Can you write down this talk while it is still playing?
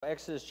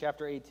Exodus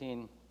chapter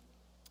 18,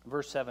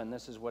 verse 7.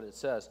 This is what it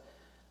says.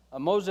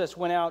 Moses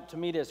went out to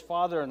meet his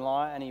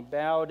father-in-law, and he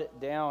bowed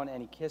down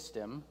and he kissed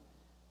him.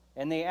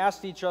 And they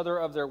asked each other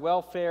of their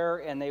welfare,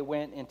 and they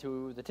went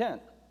into the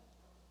tent.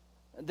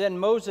 Then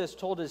Moses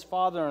told his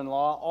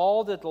father-in-law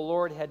all that the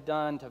Lord had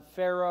done to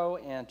Pharaoh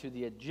and to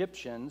the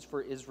Egyptians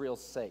for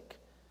Israel's sake,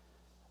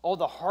 all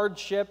the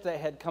hardship that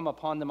had come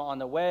upon them on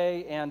the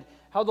way, and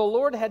how the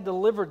Lord had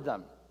delivered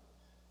them.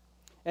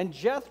 And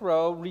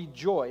Jethro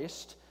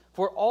rejoiced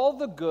for all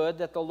the good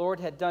that the Lord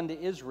had done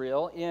to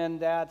Israel, in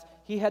that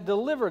he had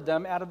delivered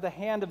them out of the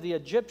hand of the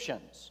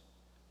Egyptians.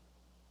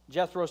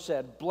 Jethro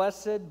said,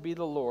 "Blessed be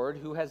the Lord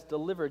who has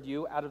delivered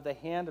you out of the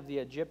hand of the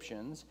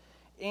Egyptians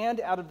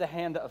and out of the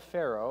hand of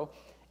Pharaoh,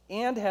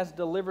 and has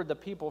delivered the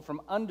people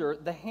from under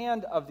the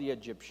hand of the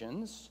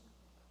Egyptians.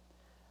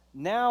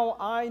 Now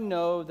I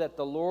know that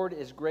the Lord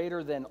is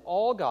greater than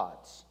all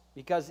gods,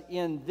 because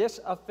in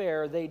this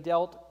affair they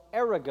dealt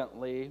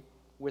arrogantly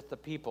with the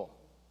people."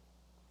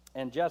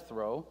 And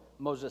Jethro,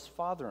 Moses'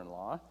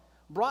 father-in-law,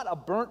 brought a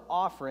burnt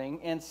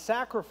offering and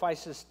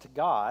sacrifices to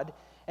God,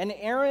 and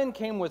Aaron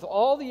came with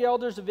all the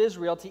elders of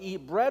Israel to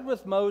eat bread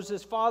with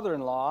Moses'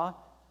 father-in-law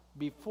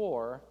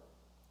before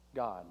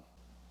God.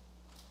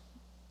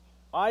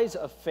 Eyes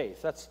of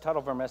Faith. That's the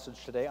title of our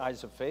message today,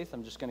 Eyes of Faith.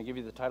 I'm just going to give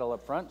you the title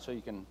up front so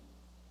you can,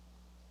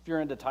 if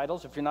you're into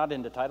titles, if you're not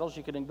into titles,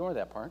 you can ignore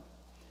that part.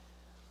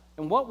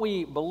 And what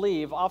we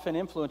believe often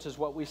influences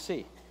what we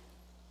see.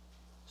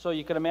 So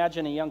you could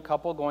imagine a young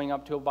couple going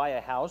up to buy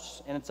a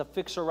house, and it's a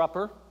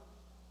fixer-upper.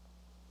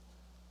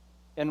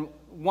 And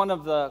one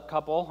of the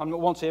couple, I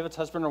won't say if it's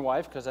husband or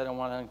wife because I don't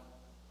want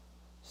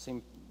to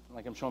seem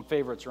like I'm showing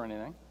favorites or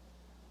anything.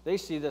 They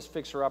see this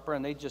fixer-upper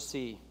and they just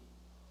see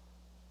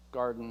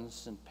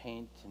gardens and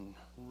paint and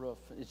roof.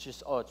 It's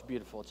just, oh, it's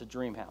beautiful. It's a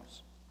dream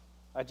house.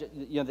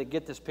 They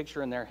get this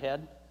picture in their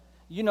head.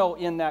 You know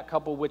in that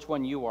couple which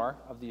one you are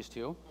of these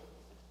two.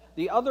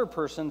 The other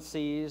person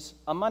sees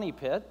a money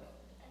pit.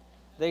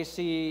 They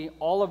see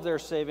all of their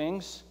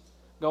savings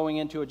going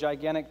into a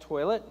gigantic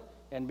toilet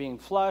and being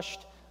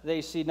flushed.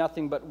 They see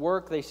nothing but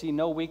work. They see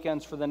no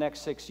weekends for the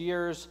next 6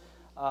 years.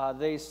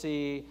 They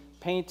see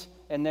paint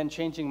and then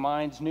changing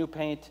minds, new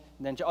paint,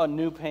 and then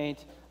new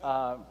paint,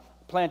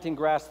 planting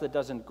grass that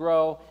doesn't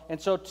grow. And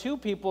so two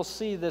people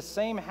see this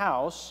same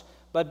house,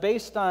 but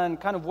based on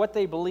kind of what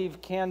they believe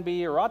can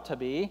be or ought to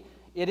be,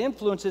 it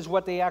influences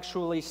what they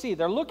actually see.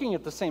 They're looking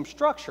at the same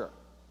structure.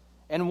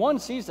 And one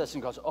sees this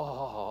and goes,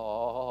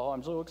 "Oh,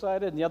 I'm so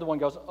excited." And the other one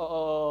goes,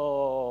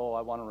 "Oh, I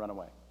want to run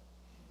away."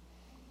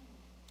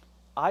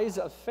 Eyes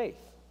of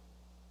faith,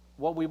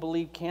 what we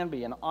believe can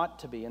be and ought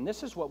to be. And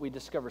this is what we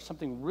discover,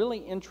 something really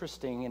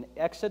interesting in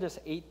Exodus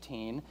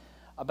 18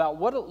 about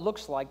what it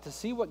looks like to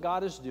see what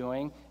God is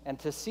doing and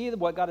to see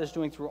what God is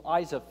doing through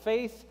eyes of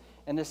faith,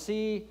 and to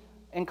see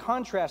and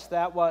contrast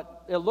that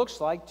what it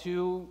looks like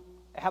to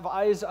have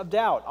eyes of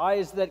doubt,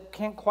 eyes that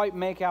can't quite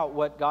make out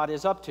what God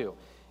is up to.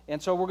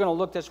 And so we're going to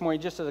look this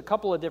morning just at a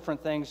couple of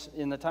different things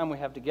in the time we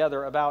have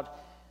together about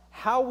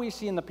how we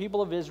see in the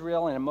people of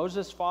Israel and in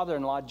Moses'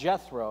 father-in-law,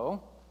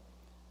 Jethro,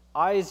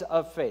 eyes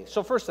of faith.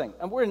 So first thing,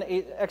 and we're in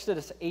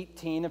Exodus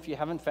 18 if you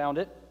haven't found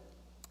it.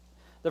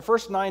 The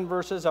first 9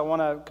 verses, I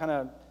want to kind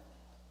of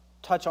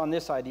touch on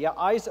this idea.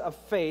 Eyes of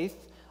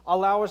faith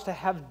allow us to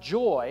have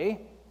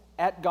joy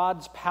at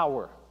God's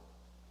power.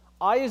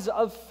 Eyes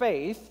of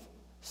faith,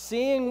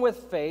 seeing with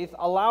faith,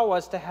 allow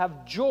us to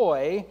have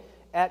joy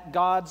at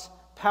God's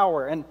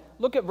power. And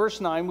look at verse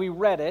 9. We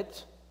read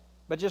it,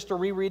 but just to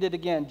reread it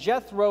again.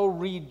 Jethro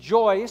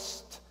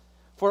rejoiced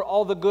for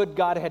all the good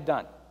God had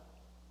done.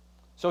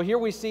 So here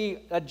we see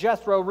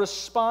Jethro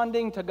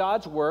responding to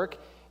God's work,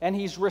 and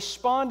he's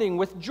responding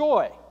with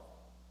joy.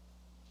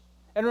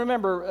 And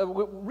remember,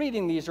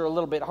 reading these are a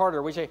little bit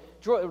harder. We say,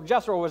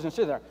 Jethro wasn't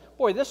sitting there,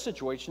 "Boy, this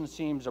situation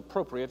seems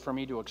appropriate for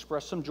me to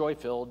express some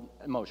joy-filled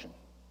emotion.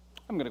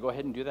 I'm going to go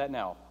ahead and do that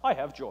now. I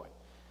have joy."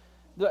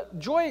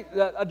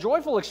 A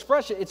joyful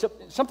expression,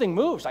 something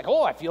moves, like,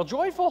 "Oh, I feel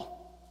joyful.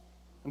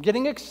 I'm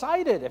getting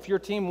excited." If your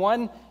team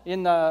won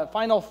in the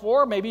Final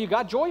Four, maybe you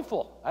got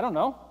joyful. I don't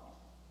know.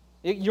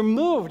 You're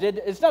moved.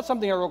 It's not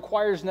something that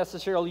requires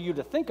necessarily you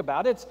to think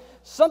about. It's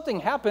something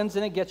happens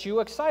and it gets you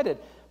excited.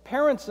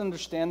 Parents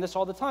understand this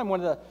all the time.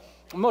 One of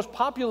the most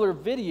popular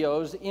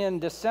videos in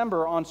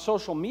December on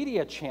social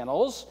media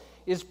channels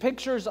is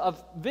pictures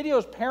of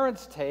videos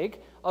parents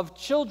take of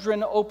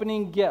children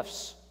opening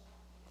gifts.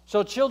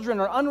 So children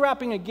are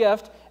unwrapping a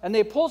gift, and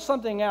they pull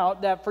something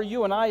out that for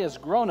you and I as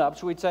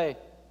grown-ups, we'd say,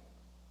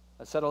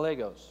 "A set of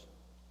Legos.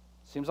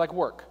 Seems like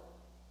work."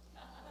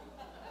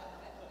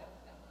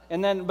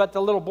 And then, but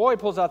the little boy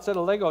pulls out a set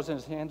of Legos, and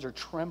his hands are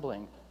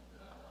trembling.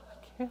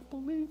 "I can't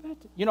believe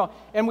it."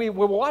 And we're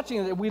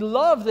watching it. We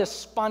love this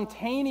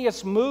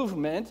spontaneous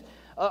movement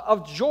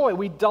of joy.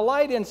 We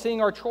delight in seeing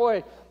our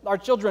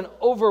children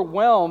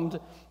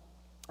overwhelmed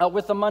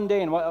with the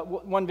mundane.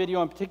 One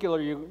video in particular,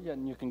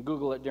 you can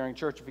Google it during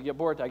church if you get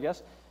bored, I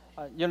guess.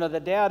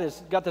 The dad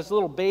has got this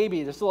little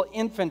baby, this little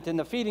infant in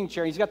the feeding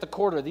chair. He's got the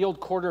quarter, the old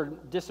quarter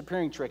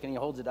disappearing trick, and he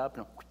holds it up,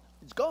 and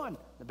It's gone.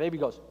 The baby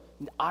goes,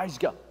 and the eyes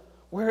go,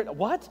 where,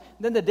 what?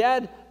 Then the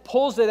dad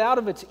pulls it out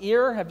of its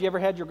ear. Have you ever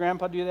had your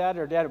grandpa do that?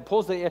 Or dad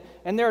pulls the ear,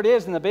 and there it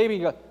is, and the baby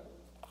goes,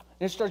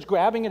 and it starts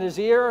grabbing at his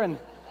ear, and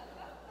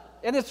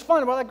it's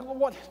fun. We're like,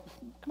 what?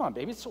 Come on,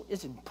 baby.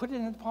 Put it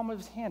in the palm of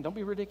his hand. Don't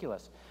be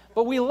ridiculous.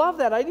 But we love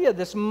that idea,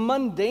 this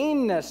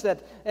mundaneness,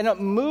 and it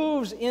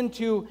moves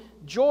into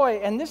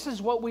joy. And this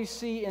is what we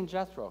see in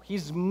Jethro.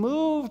 He's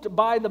moved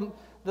by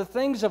the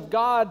things of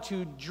God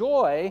to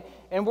joy,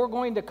 and we're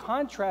going to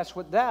contrast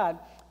with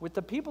that with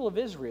the people of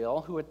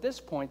Israel, who at this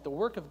point, the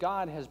work of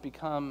God has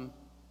become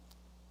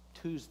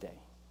Tuesday.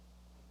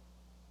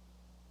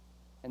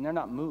 And they're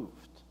not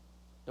moved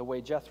the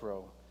way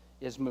Jethro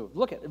is moved.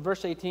 Look at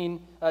verse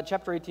 18,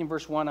 chapter 18,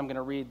 verse 1. I'm going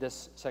to read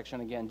this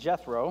section again.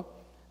 Jethro,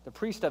 the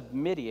priest of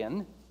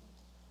Midian.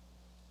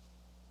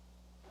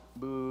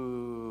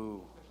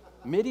 Boo.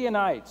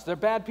 Midianites, they're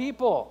bad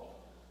people.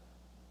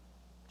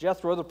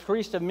 Jethro, the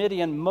priest of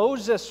Midian,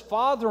 Moses'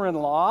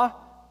 father-in-law,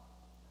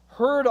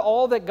 heard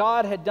all that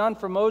God had done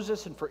for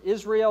Moses and for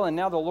Israel, and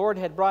now the Lord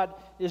had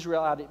brought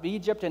Israel out of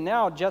Egypt. And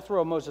now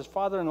Jethro, Moses'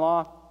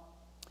 father-in-law,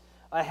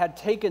 had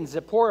taken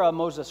Zipporah,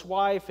 Moses'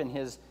 wife, and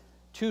his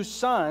 2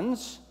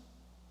 sons,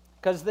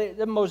 because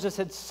Moses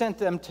had sent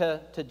them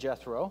to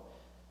Jethro.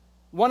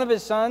 One of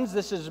his sons,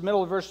 this is the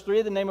middle of verse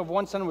 3, the name of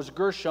one son was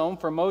Gershom,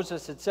 for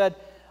Moses had said,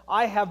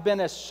 I have been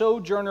a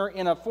sojourner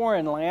in a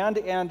foreign land.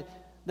 And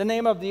the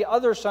name of the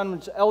other son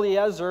was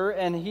Eleazar,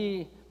 and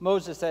he,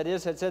 Moses that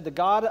is, had said, the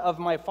God of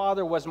my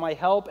father was my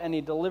help, and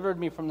he delivered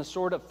me from the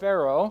sword of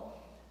Pharaoh.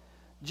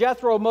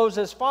 Jethro,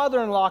 Moses'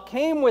 father-in-law,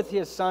 came with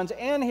his sons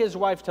and his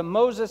wife to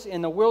Moses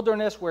in the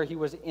wilderness where he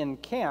was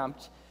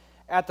encamped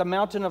at the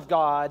mountain of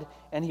God,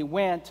 and he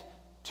went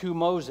to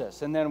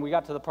Moses. And then we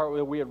got to the part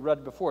where we had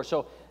read before.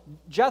 So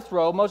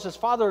Jethro, Moses'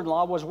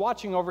 father-in-law, was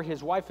watching over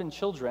his wife and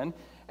children,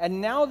 and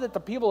now that the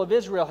people of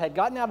Israel had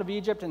gotten out of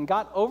Egypt and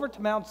got over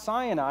to Mount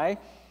Sinai,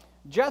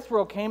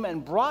 Jethro came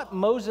and brought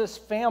Moses'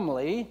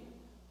 family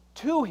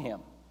to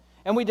him.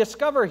 And we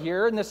discover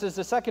here, and this is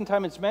the second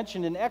time it's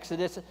mentioned in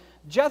Exodus,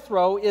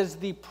 Jethro is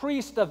the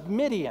priest of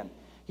Midian.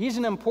 He's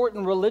an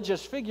important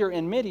religious figure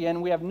in Midian.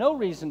 We have no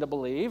reason to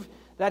believe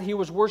that he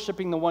was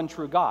worshiping the one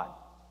true God.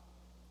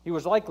 He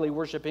was likely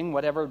worshiping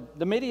whatever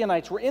the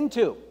Midianites were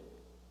into.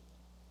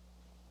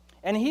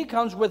 And he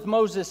comes with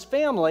Moses'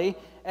 family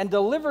and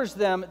delivers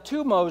them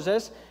to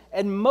Moses.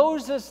 And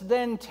Moses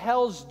then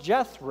tells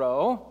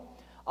Jethro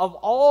of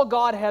all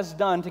God has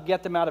done to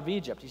get them out of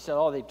Egypt. He said,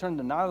 they turned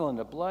the Nile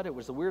into blood. It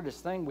was the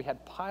weirdest thing. We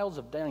had piles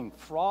of dang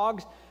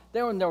frogs.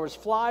 Then there was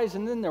flies,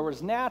 and then there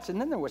was gnats, and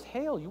then there was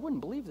hail. You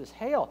wouldn't believe this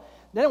hail.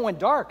 Then it went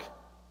dark.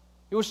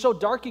 It was so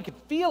dark you could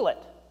feel it.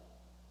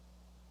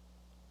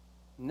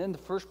 And then the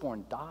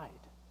firstborn died.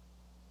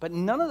 But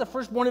none of the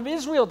firstborn of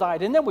Israel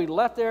died. And then we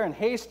left there in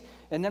haste.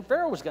 And then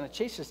Pharaoh was going to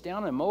chase us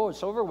down and mow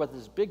us over with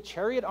his big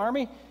chariot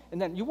army.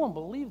 And then, you won't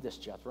believe this,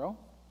 Jethro.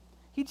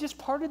 He just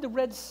parted the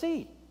Red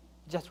Sea.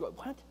 Jethro,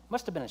 what?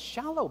 Must have been a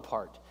shallow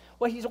part.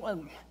 Well,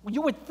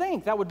 you would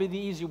think that would be the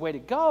easy way to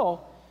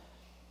go.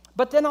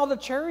 But then all the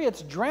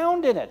chariots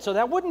drowned in it. So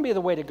that wouldn't be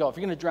the way to go. If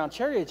you're going to drown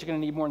chariots, you're going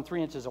to need more than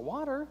 3 inches of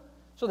water.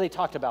 So they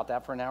talked about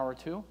that for an hour or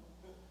two.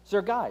 So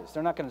they're guys.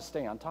 They're not going to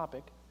stay on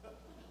topic.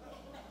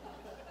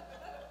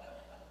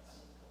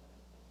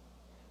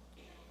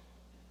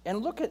 And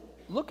look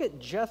at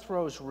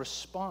Jethro's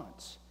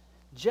response.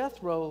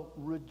 Jethro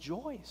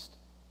rejoiced.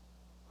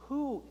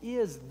 Who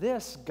is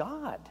this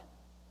God?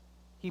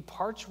 He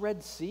parts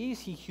Red Seas.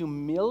 He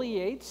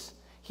humiliates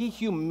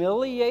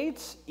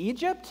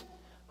Egypt.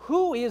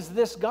 Who is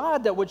this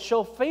God that would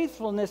show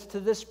faithfulness to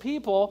this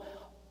people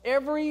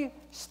every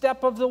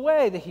step of the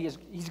way? That he's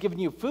given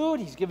you food,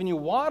 he's given you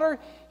water,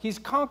 he's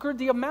conquered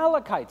the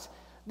Amalekites.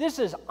 This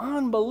is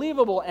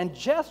unbelievable, and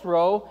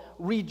Jethro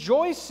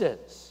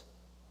rejoices.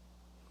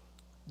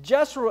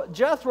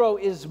 Jethro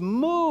is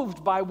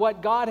moved by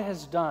what God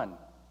has done.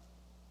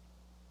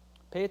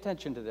 Pay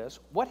attention to this.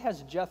 What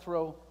has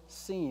Jethro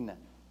seen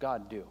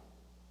God do?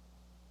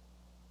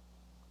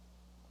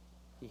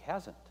 He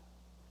hasn't.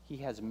 He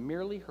has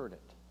merely heard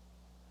it.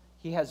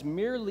 He has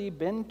merely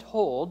been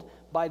told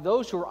by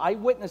those who are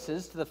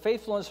eyewitnesses to the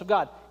faithfulness of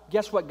God.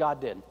 Guess what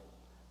God did?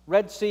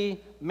 Red Sea,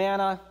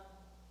 manna,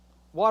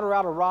 water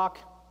out of rock.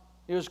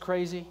 It was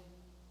crazy.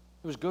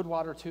 It was good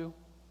water too.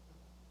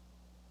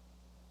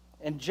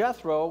 And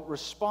Jethro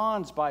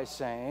responds by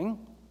saying,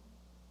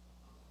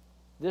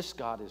 this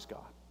God is God.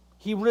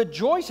 He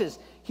rejoices.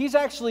 He's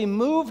actually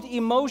moved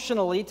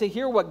emotionally to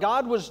hear what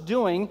God was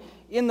doing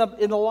in the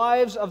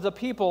lives of the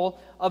people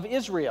of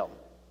Israel.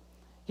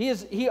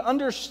 He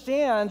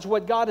understands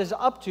what God is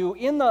up to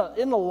in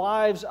the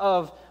lives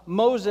of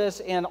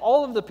Moses and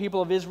all of the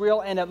people of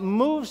Israel, and it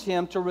moves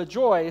him to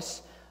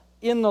rejoice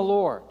in the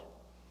Lord.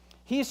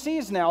 He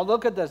sees now,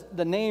 look at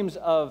the names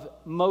of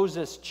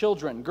Moses'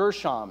 children.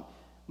 Gershom.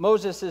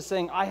 Moses is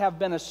saying, I have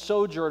been a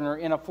sojourner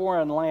in a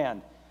foreign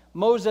land.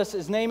 Moses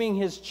is naming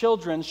his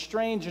children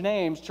strange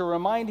names to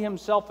remind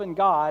himself and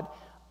God,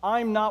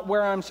 I'm not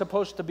where I'm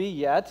supposed to be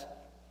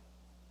yet.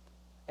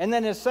 And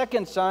then his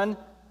second son,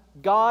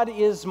 God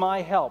is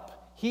my help.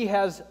 He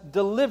has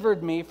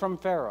delivered me from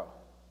Pharaoh.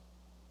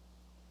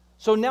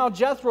 So now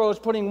Jethro is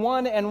putting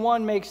 1 and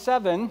 1 makes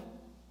 7.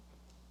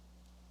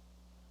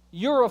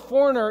 You're a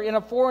foreigner in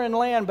a foreign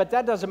land, but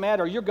that doesn't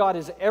matter. Your God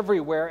is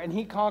everywhere, and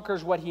He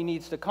conquers what He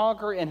needs to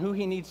conquer and who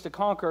He needs to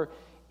conquer.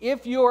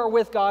 If you are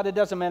with God, it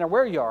doesn't matter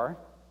where you are.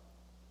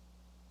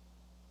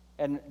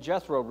 And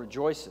Jethro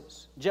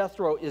rejoices.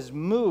 Jethro is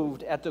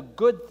moved at the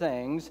good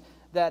things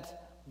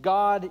that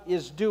God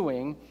is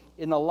doing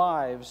in the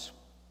lives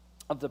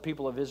of the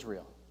people of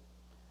Israel.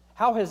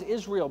 How has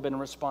Israel been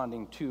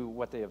responding to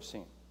what they have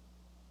seen?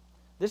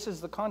 This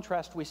is the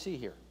contrast we see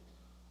here.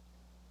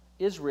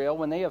 Israel,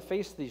 when they have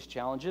faced these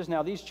challenges,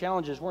 now these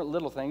challenges weren't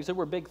little things, they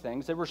were big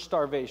things. They were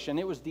starvation,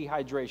 it was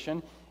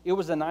dehydration, it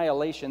was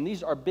annihilation.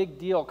 These are big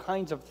deal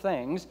kinds of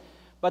things.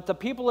 But the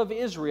people of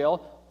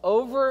Israel,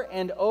 over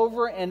and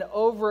over and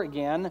over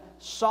again,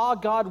 saw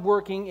God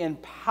working in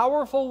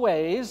powerful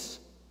ways.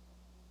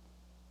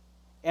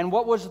 And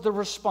what was the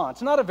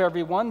response? Not of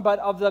everyone, but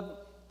of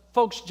the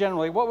folks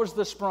generally. What was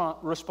the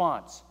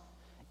response?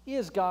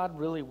 Is God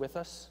really with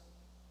us?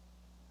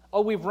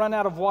 Oh, we've run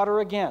out of water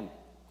again.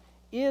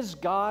 Is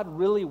God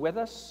really with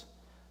us?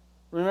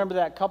 Remember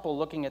that couple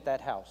looking at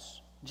that house.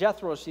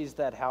 Jethro sees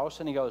that house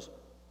and he goes,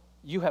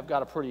 you have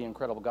got a pretty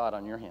incredible God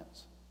on your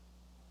hands.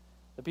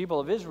 The people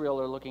of Israel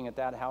are looking at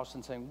that house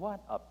and saying, what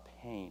a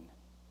pain.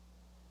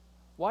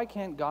 Why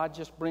can't God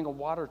just bring a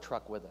water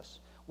truck with us?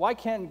 Why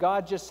can't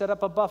God just set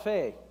up a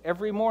buffet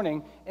every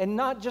morning, and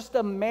not just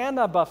a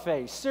manna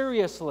buffet?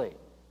 Seriously.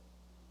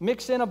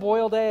 Mix in a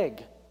boiled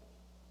egg.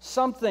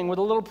 Something with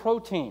a little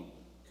protein.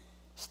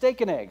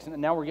 Steak and eggs. And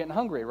now we're getting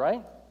hungry,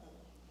 right?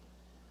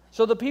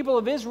 So the people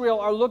of Israel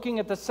are looking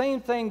at the same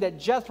thing that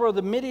Jethro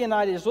the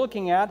Midianite is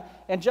looking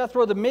at. And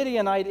Jethro the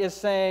Midianite is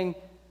saying,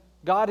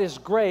 God is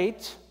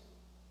great.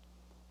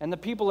 And the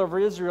people of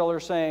Israel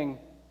are saying,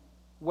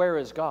 where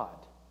is God?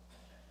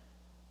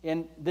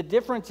 And the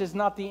difference is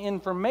not the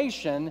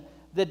information,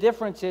 the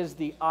difference is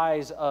the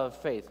eyes of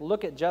faith.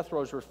 Look at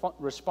Jethro's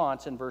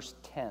response in verse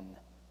 10.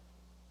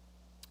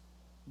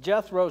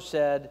 Jethro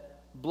said,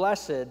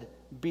 blessed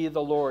be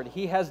the Lord.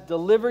 He has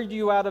delivered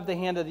you out of the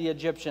hand of the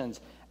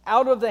Egyptians,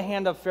 out of the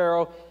hand of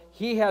Pharaoh.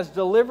 He has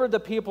delivered the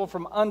people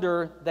from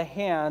under the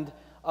hand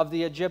of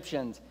the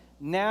Egyptians.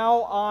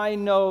 Now I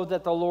know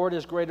that the Lord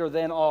is greater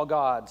than all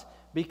gods,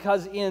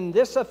 because in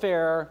this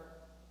affair,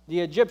 the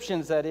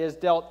Egyptians, that is,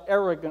 dealt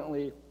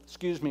arrogantly,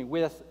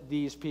 with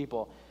these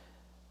people.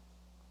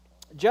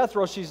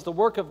 Jethro sees the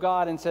work of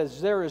God and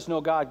says, there is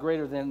no God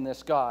greater than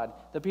this God.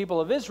 The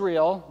people of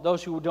Israel,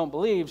 those who don't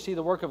believe, see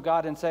the work of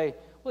God and say,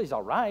 well, He's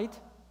all right.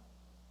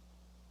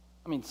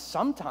 I mean,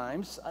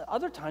 sometimes,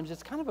 other times,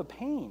 it's kind of a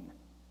pain.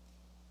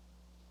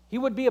 He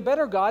would be a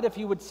better God if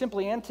He would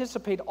simply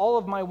anticipate all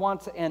of my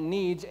wants and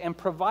needs and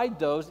provide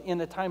those in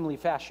a timely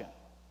fashion.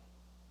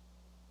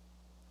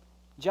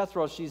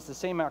 Jethro sees the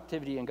same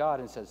activity in God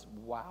and says,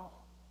 wow.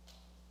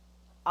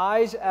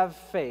 Eyes of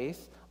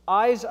faith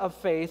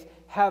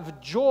have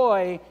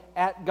joy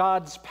at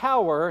God's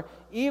power,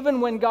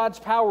 even when God's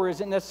power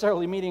isn't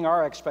necessarily meeting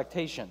our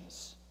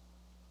expectations.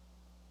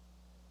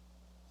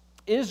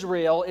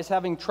 Israel is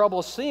having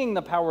trouble seeing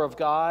the power of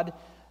God.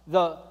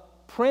 The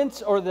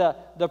prince or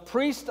the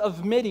priest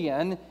of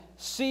Midian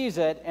sees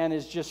it and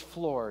is just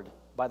floored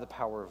by the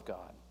power of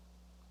God.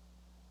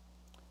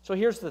 So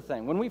here's the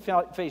thing. When we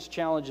face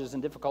challenges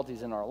and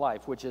difficulties in our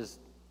life, which is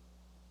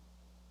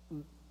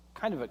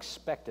kind of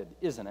expected,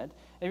 isn't it?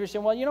 And you're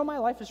saying, well, you know, my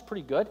life is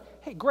pretty good.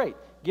 Hey, great.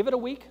 Give it a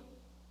week.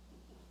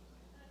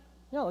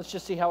 Let's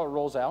just see how it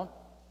rolls out.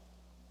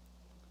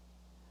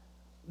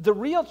 The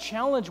real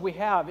challenge we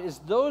have is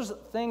those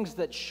things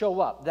that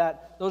show up,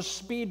 those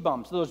speed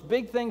bumps, those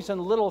big things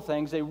and little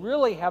things, they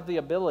really have the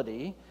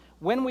ability,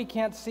 when we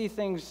can't see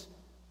things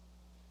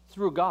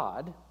through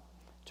God,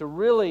 to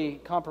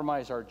really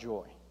compromise our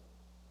joy.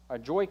 Our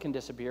joy can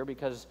disappear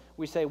because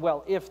we say,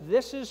 well, if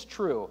this is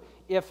true,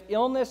 if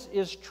illness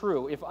is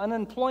true, if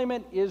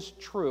unemployment is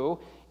true,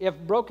 if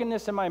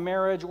brokenness in my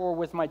marriage or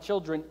with my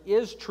children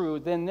is true,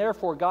 then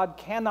therefore God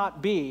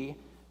cannot be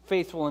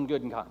faithful and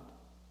good and kind.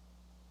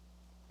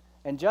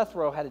 And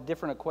Jethro had a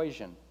different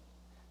equation.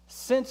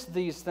 Since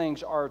these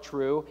things are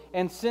true,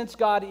 and since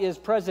God is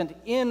present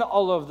in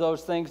all of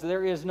those things,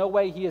 there is no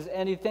way He is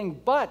anything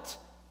but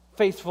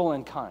faithful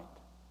and kind.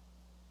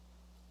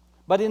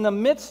 But in the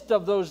midst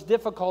of those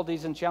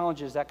difficulties and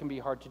challenges, that can be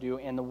hard to do.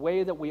 And the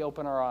way that we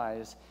open our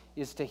eyes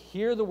is to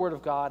hear the word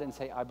of God and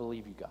say, I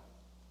believe you, God.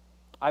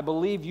 I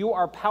believe you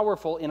are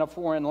powerful in a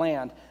foreign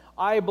land.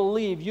 I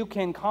believe you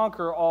can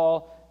conquer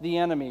all the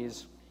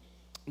enemies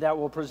that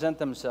will present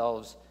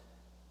themselves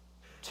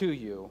to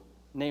you,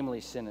 namely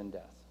sin and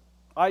death.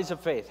 Eyes of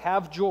faith,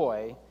 have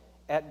joy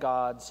at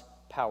God's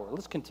power.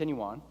 Let's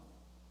continue on.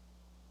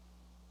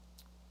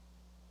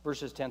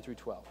 Verses 10 through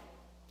 12.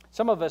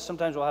 Some of us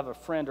sometimes will have a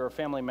friend or a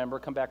family member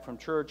come back from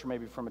church or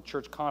maybe from a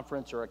church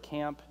conference or a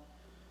camp.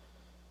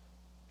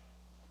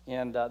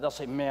 And they'll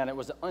say, man, it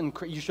was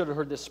you should have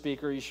heard this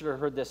speaker. You should have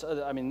heard this.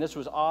 This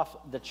was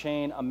off the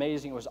chain,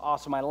 amazing. It was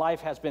awesome. My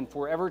life has been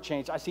forever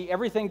changed. I see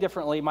everything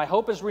differently. My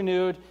hope is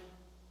renewed.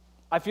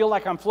 I feel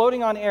like I'm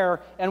floating on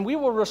air, and we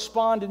will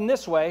respond in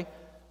this way,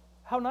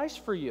 how nice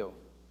for you.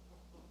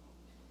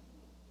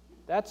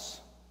 That's,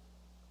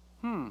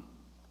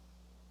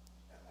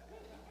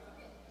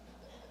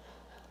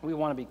 We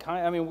want to be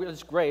kind. I mean,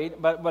 it's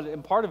great,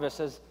 but part of us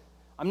says,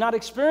 I'm not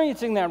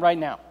experiencing that right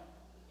now.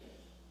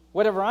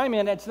 Whatever I'm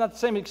in, it's not the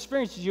same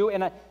experience as you,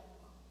 and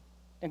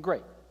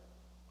great.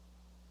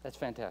 That's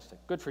fantastic.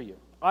 Good for you.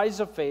 Eyes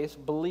of faith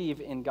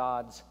believe in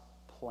God's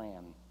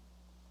plan.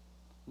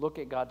 Look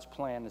at God's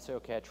plan and say,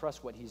 okay, I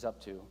trust what he's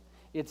up to.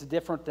 It's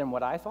different than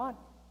what I thought,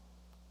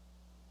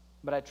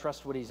 but I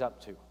trust what he's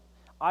up to.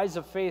 Eyes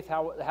of faith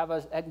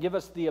give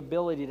us the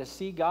ability to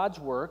see God's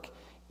work,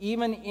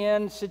 even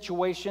in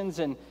situations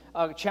and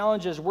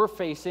challenges we're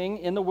facing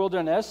in the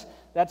wilderness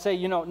that say,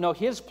 no,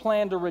 his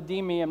plan to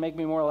redeem me and make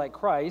me more like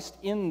Christ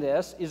in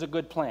this is a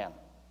good plan.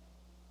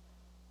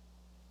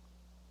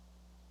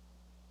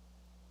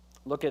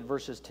 Look at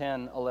verses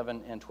 10,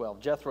 11, and 12.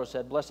 Jethro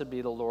said, "Blessed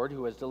be the Lord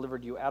who has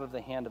delivered you out of the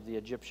hand of the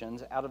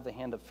Egyptians, out of the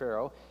hand of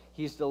Pharaoh.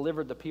 He's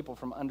delivered the people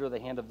from under the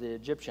hand of the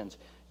Egyptians."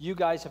 You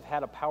guys have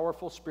had a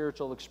powerful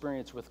spiritual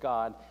experience with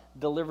God,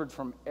 delivered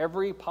from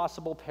every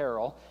possible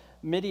peril.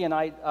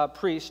 Midianite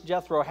priest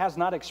Jethro has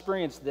not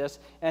experienced this,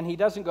 and he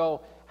doesn't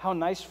go, "How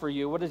nice for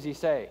you." What does he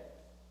say?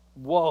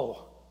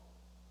 Whoa.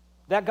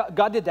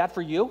 God did that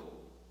for you?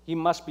 He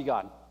must be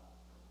God.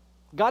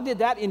 God did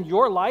that in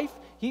your life?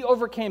 He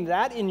overcame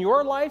that in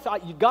your life?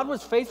 God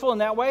was faithful in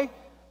that way?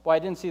 Boy, I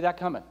didn't see that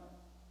coming.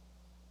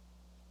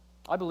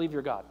 I believe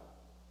you're God.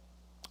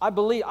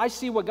 I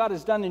see what God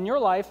has done in your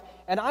life,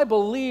 and I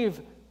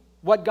believe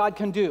what God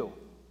can do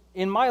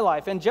in my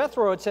life. And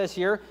Jethro, it says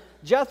here,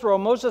 Jethro,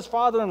 Moses'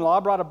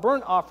 father-in-law, brought a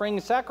burnt offering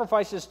and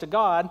sacrifices to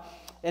God,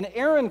 and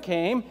Aaron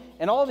came,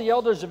 and all the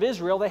elders of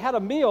Israel, they had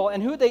a meal,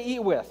 and who'd they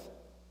eat with?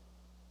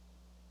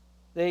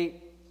 They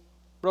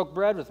broke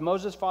bread with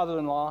Moses'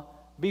 father-in-law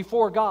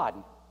before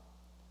God.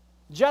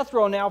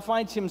 Jethro now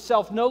finds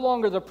himself no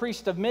longer the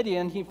priest of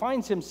Midian. He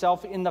finds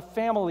himself in the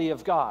family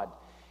of God.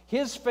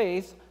 His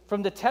faith,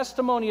 from the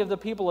testimony of the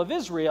people of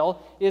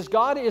Israel, is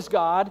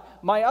God,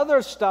 my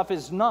other stuff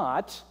is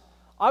not.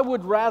 I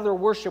would rather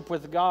worship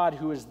with God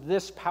who is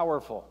this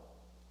powerful.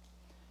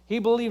 He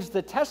believes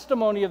the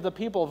testimony of the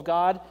people of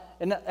God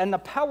and the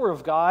power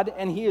of God,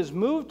 and he is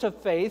moved to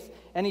faith,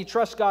 and he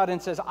trusts God and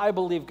says, I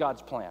believe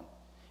God's plan.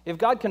 If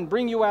God can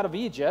bring you out of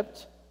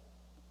Egypt,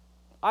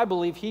 I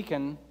believe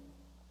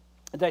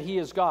that he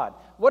is God.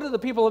 What are the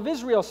people of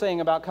Israel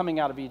saying about coming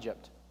out of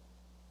Egypt?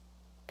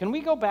 Can we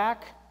go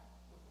back?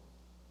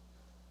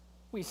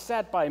 We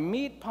sat by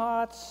meat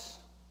pots.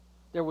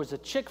 There was a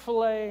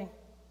Chick-fil-A.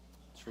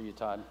 It's for you,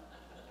 Todd.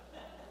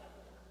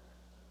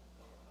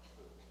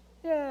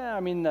 Yeah, I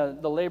mean,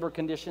 the labor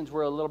conditions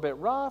were a little bit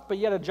rough, but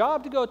you had a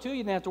job to go to. You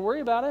didn't have to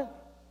worry about it.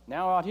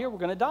 Now out here, we're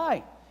going to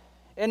die.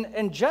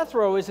 And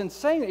Jethro isn't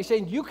saying that. He's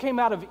saying, you came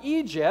out of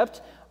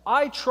Egypt.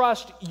 I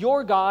trust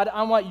your God.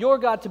 I want your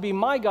God to be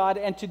my God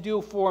and to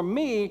do for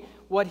me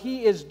what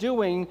he is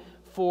doing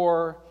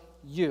for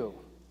you.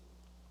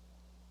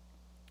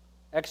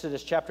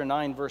 Exodus chapter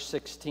 9, verse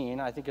 16.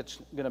 I think it's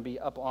going to be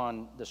up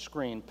on the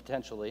screen,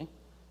 potentially.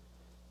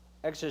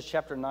 Exodus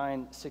chapter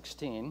 9,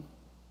 16.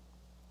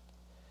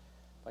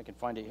 If I can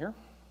find it here.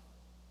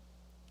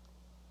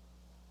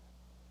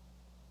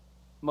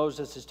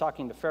 Moses is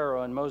talking to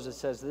Pharaoh, and Moses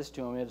says this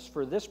to him: "It is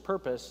for this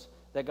purpose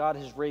that God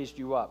has raised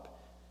you up,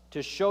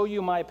 to show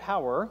you my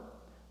power,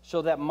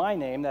 so that my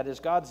name," that is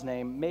God's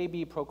name, "may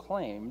be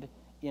proclaimed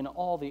in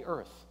all the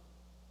earth."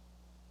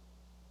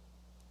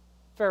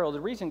 Pharaoh,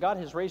 the reason God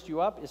has raised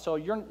you up is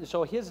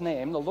so his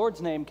name, the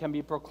Lord's name, can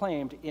be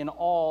proclaimed in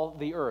all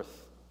the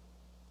earth.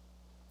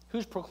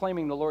 Who's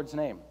proclaiming the Lord's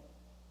name?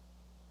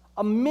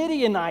 A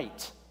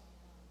Midianite.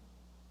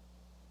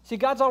 See,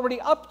 God's already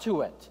up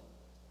to it.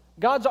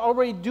 God's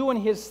already doing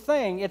his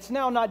thing. It's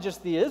now not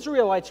just the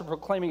Israelites are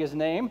proclaiming his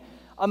name.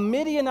 A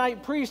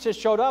Midianite priest has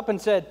showed up and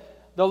said,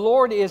 the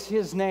Lord is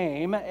his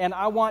name, and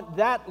I want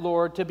that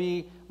Lord to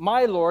be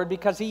my Lord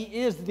because he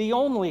is the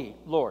only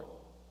Lord.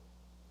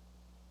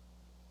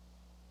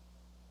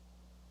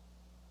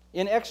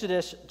 In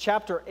Exodus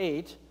chapter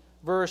 8,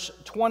 verse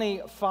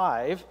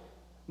 25,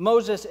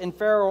 Moses and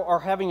Pharaoh are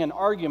having an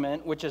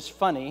argument, which is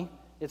funny.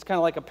 It's kind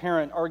of like a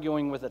parent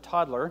arguing with a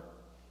toddler.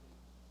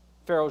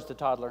 Pharaoh's the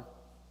toddler.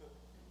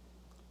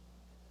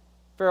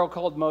 Pharaoh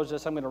called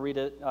Moses. I'm going to read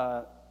it.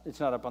 It's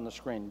not up on the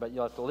screen, but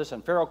you'll have to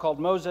listen. Pharaoh called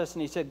Moses,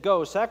 and he said,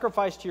 "Go,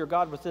 sacrifice to your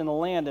God within the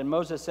land." And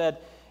Moses said,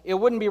 "It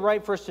wouldn't be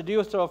right for us to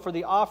do so. For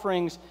the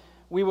offerings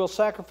we will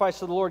sacrifice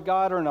to the Lord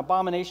God are an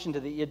abomination to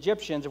the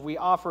Egyptians. If we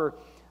offer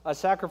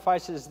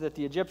sacrifices that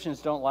the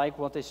Egyptians don't like,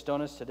 won't they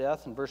stone us to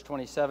death?" In verse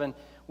 27,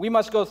 "We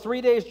must go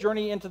 3 days'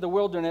 journey into the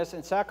wilderness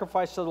and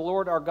sacrifice to the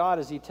Lord our God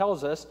as he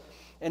tells us."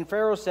 And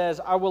Pharaoh says,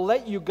 "I will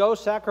let you go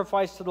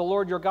sacrifice to the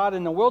Lord your God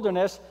in the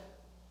wilderness.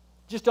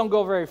 Just don't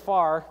go very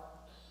far."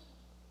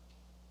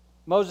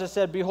 Moses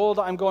said, "Behold,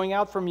 I'm going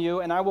out from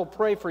you, and I will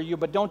pray for you,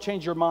 but don't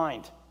change your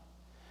mind."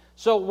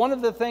 So one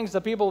of the things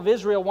the people of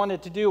Israel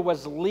wanted to do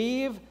was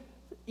leave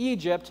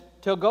Egypt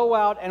to go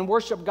out and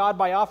worship God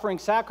by offering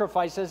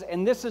sacrifices,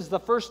 and this is the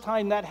first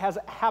time that has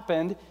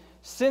happened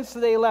since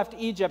they left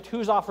Egypt.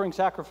 Who's offering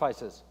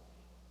sacrifices?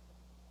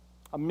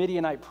 A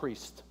Midianite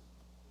priest.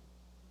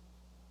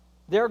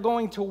 They're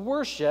going to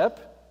worship,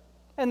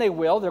 and they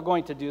will. They're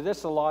going to do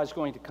this. The law is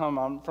going to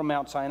come from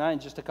Mount Sinai in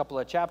just a couple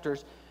of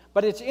chapters.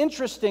 But it's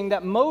interesting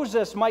that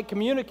Moses might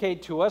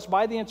communicate to us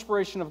by the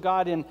inspiration of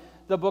God in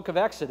the book of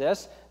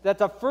Exodus that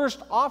the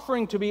first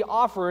offering to be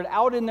offered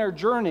out in their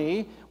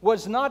journey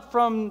was not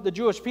from the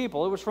Jewish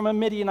people. It was from a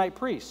Midianite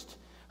priest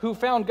who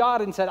found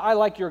God and said, I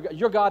like your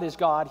God is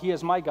God. He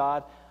is my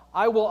God.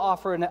 I will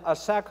offer a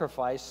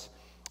sacrifice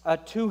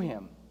to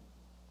him.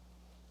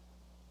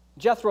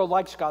 Jethro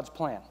likes God's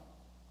plan.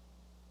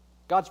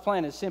 God's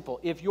plan is simple.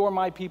 If you're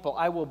my people,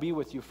 I will be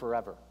with you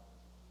forever.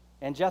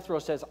 And Jethro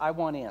says, I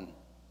want in.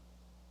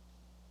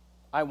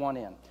 I want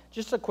in.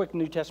 Just a quick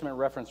New Testament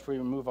reference before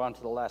we move on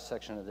to the last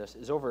section of this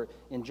is over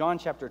in John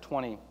chapter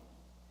 20,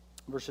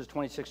 verses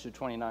 26 to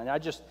 29. I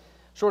just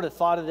sort of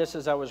thought of this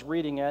as I was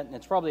reading it, and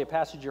it's probably a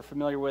passage you're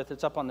familiar with.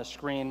 It's up on the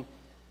screen.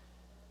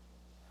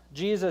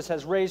 Jesus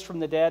has raised from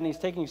the dead, and he's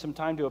taking some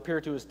time to appear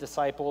to his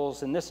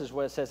disciples, and this is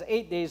what it says.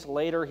 8 days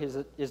later,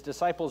 his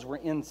disciples were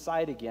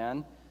inside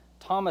again.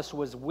 Thomas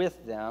was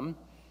with them,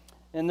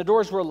 and the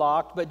doors were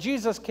locked, but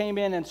Jesus came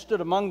in and stood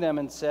among them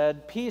and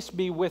said, Peace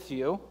be with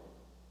you.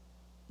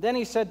 Then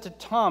he said to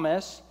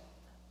Thomas,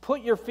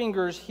 Put your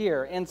fingers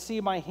here and see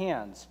my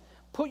hands.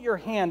 Put your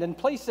hand and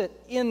place it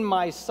in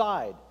my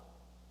side.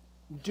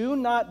 Do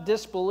not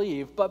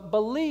disbelieve, but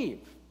believe.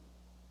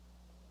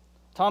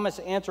 Thomas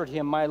answered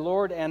him, My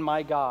Lord and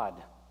my God.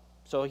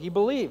 So he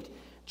believed.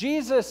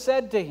 Jesus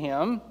said to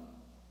him,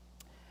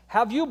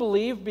 Have you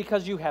believed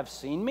because you have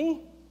seen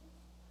me?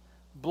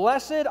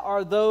 Blessed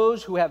are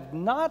those who have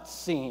not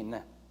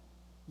seen,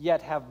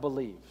 yet have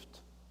believed.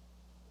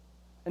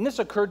 And this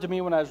occurred to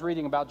me when I was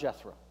reading about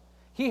Jethro.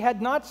 He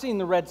had not seen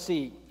the Red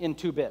Sea in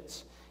 2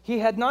 bits. He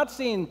had not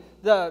seen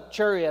the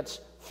chariots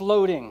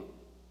floating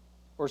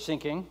or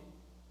sinking,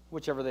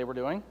 whichever they were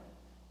doing.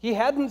 He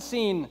hadn't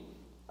seen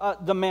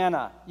the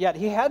manna yet.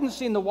 He hadn't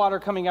seen the water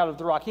coming out of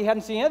the rock. He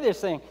hadn't seen any of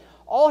this thing.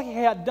 All he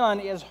had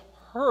done is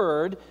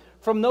heard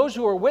from those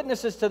who were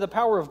witnesses to the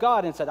power of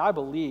God and said, I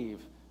believe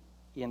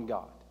in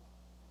God.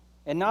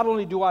 And not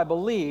only do I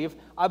believe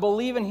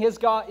in his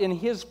God, in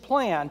his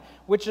plan,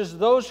 which is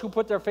those who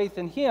put their faith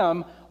in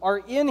him are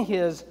in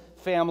his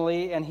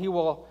family, and he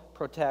will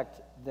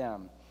protect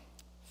them.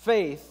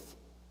 Faith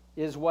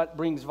is what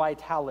brings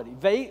vitality.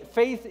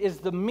 Faith is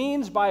the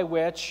means by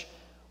which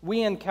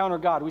we encounter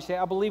God. We say,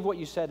 I believe what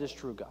you said is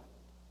true, God.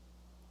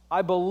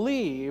 I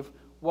believe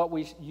what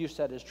you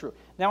said is true.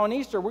 Now, on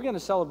Easter, we're going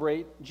to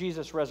celebrate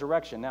Jesus'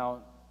 resurrection. Now,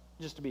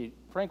 just to be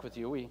frank with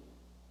you, we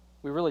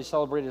really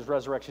celebrate his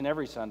resurrection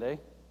every Sunday.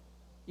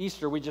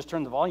 Easter, we just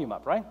turn the volume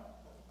up, right?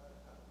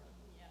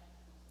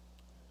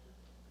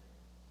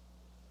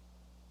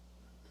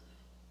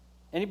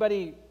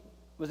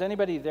 Was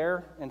anybody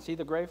there and see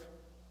the grave?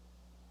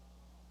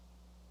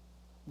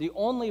 The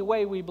only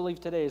way we believe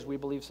today is we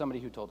believe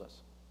somebody who told us.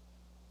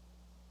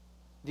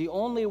 The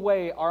only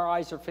way our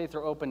eyes of faith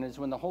are open is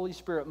when the Holy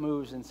Spirit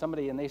moves and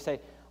they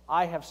say,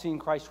 I have seen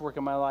Christ work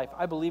in my life.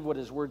 I believe what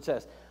his word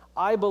says.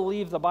 I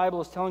believe the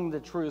Bible is telling the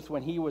truth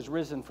when he was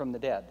risen from the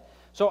dead.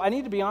 So I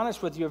need to be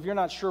honest with you if you're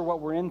not sure what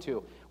we're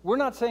into. We're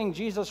not saying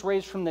Jesus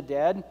raised from the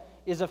dead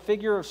is a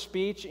figure of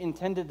speech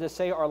intended to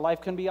say our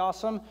life can be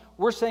awesome.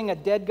 We're saying a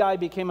dead guy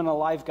became an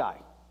alive guy.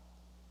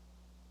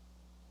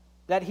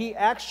 That he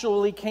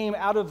actually came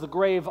out of the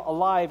grave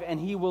alive and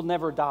he will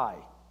never die.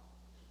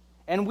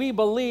 And we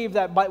believe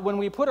that when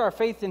we put our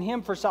faith in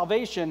him for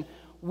salvation,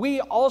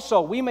 we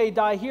may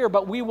die here,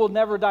 but we will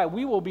never die.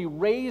 We will be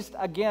raised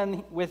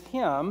again with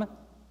him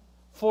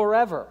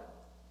forever.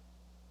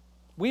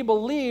 We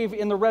believe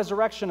in the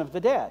resurrection of the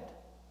dead.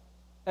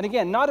 And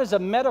again, not as a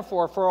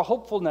metaphor for a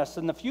hopefulness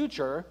in the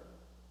future.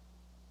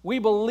 We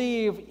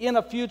believe in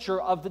a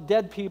future of the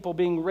dead people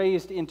being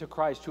raised into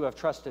Christ who have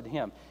trusted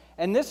him.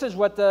 And this is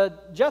what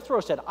Jethro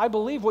said. I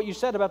believe what you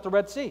said about the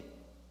Red Sea.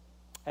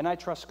 And I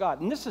trust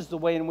God. And this is the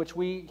way in which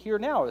we hear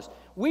now is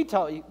we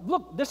tell you,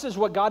 look, this is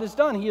what God has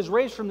done. He has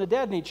raised from the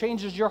dead and he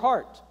changes your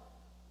heart.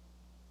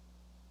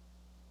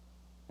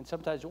 And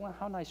sometimes, well,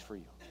 how nice for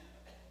you.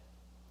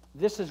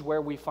 This is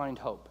where we find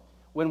hope.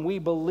 When we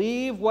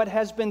believe what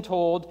has been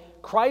told,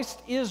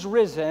 Christ is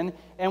risen,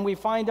 and we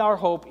find our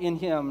hope in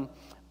him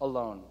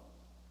alone.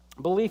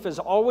 Belief is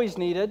always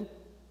needed.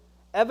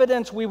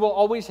 Evidence we will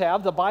always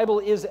have. The Bible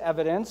is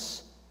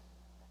evidence.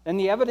 And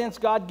the evidence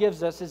God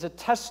gives us is a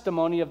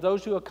testimony of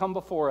those who have come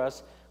before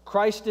us.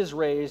 Christ is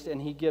raised,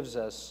 and he gives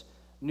us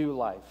new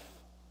life.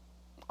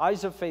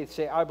 Eyes of faith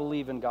say, I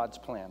believe in God's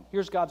plan.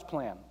 Here's God's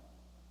plan.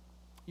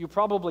 You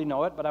probably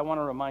know it, but I want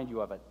to remind you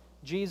of it.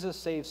 Jesus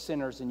saves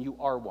sinners, and you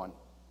are one.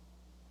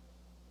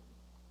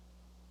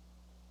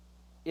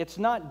 It's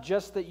not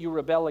just that you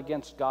rebel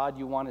against God,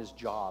 you want his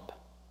job.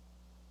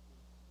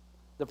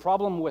 The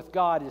problem with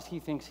God is he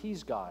thinks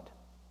he's God.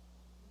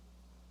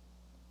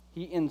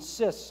 He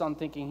insists on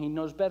thinking he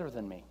knows better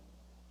than me.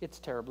 It's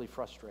terribly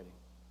frustrating.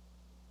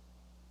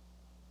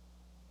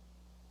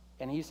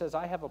 And he says,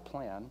 I have a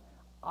plan.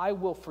 I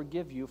will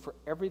forgive you for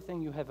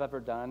everything you have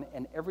ever done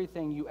and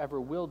everything you ever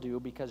will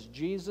do because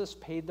Jesus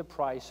paid the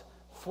price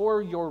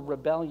for your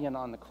rebellion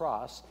on the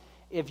cross.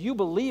 If you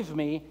believe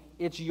me,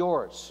 it's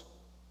yours.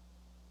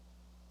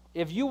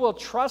 If you will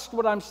trust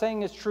what I'm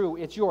saying is true,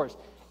 it's yours.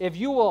 If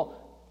you will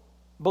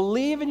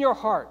believe in your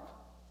heart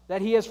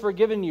that he has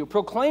forgiven you,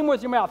 proclaim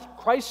with your mouth,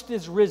 Christ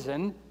is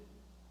risen,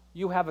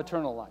 you have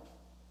eternal life.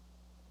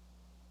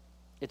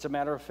 It's a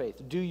matter of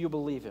faith. Do you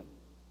believe him?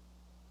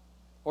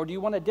 Or do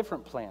you want a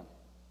different plan?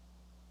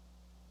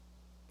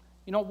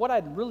 You know, what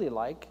I'd really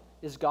like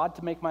is God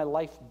to make my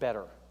life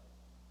better.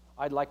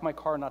 I'd like my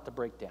car not to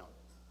break down.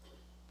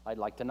 I'd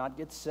like to not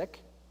get sick.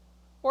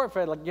 Or if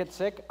I get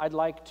sick, I'd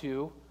like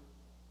to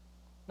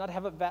not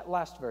have it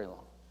last very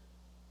long.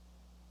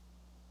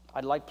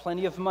 I'd like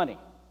plenty of money,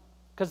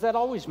 because that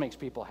always makes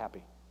people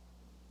happy.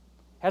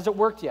 Has it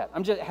worked yet?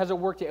 Has it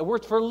worked yet? It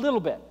worked for a little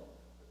bit.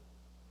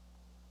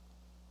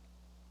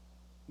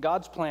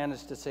 God's plan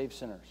is to save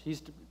sinners.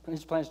 His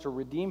plan is to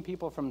redeem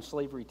people from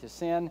slavery to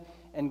sin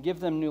and give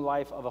them new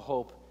life of a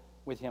hope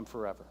with him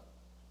forever.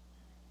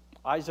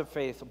 Eyes of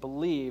faith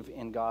believe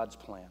in God's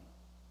plan.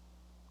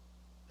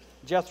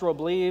 Jethro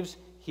believes,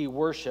 he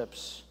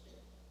worships,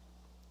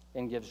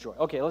 and gives joy.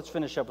 Okay, let's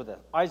finish up with that.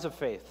 Eyes of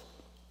faith.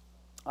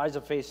 Eyes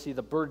of faith see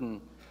the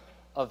burden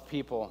of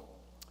people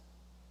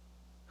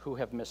who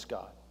have missed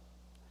God.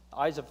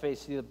 Eyes of faith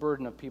see the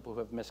burden of people who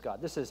have missed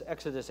God. This is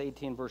Exodus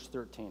 18, verse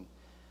 13.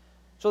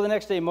 So the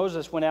next day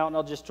Moses went out, and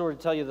I'll just sort of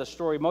tell you the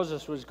story.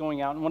 Moses was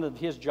going out, and one of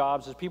his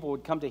jobs is people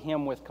would come to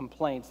him with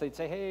complaints. They'd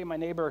say, hey, my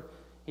neighbor,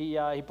 he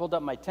pulled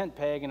up my tent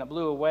peg, and it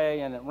blew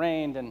away, and it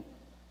rained, and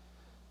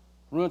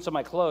ruined some of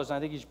my clothes, and I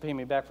think you should pay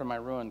me back for my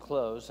ruined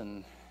clothes.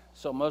 And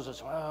so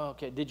Moses, well,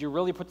 okay, did you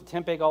really put the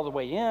tent peg all the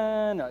way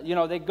in? You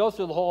know, they go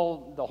through the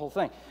whole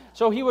thing.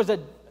 So he was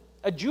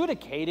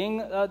adjudicating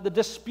the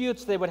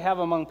disputes they would have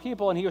among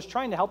people, and he was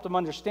trying to help them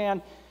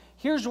understand,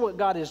 here's what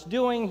God is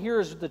doing,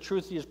 here's the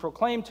truth he has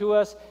proclaimed to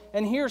us,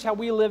 and here's how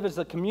we live as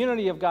the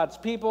community of God's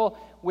people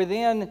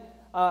within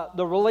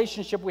the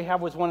relationship we have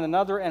with one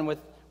another and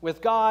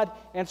with God.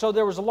 And so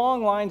there was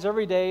long lines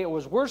every day. It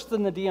was worse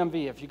than the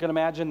DMV, if you can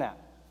imagine that.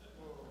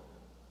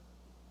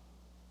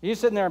 He's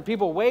sitting there, and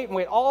people wait and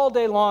wait all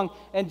day long,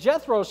 and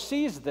Jethro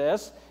sees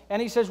this, and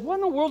he says, what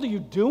in the world are you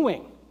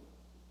doing?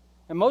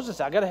 And Moses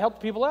said, I got to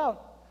help people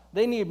out.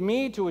 They need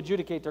me to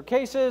adjudicate their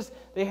cases.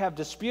 They have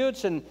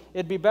disputes, and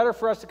it'd be better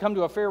for us to come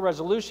to a fair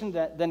resolution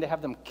than to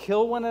have them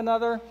kill one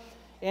another.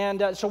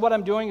 And so what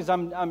I'm doing is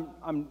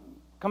I'm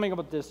coming up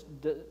with this,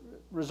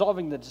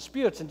 resolving the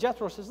disputes. And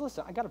Jethro says,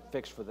 listen, I got a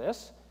fix for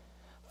this.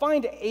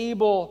 Find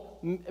able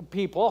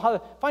people,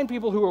 find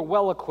people who are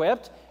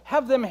well-equipped,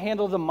 have them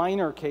handle the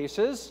minor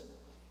cases,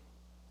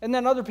 and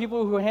then other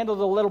people who handle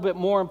the little bit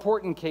more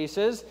important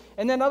cases,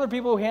 and then other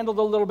people who handle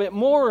the little bit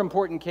more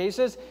important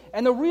cases,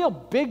 and the real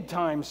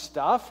big-time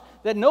stuff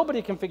that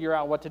nobody can figure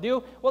out what to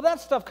do, well,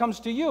 that stuff comes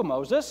to you,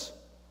 Moses,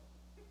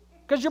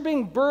 because you're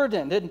being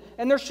burdened,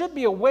 and there should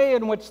be a way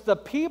in which the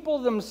people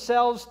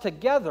themselves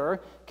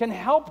together can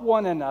help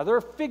one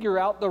another figure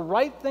out the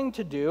right thing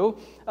to do,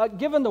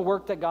 given the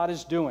work that God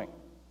is doing,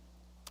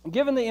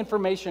 given the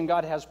information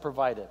God has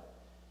provided.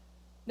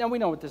 Now, we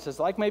know what this is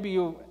like. Maybe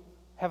you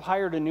have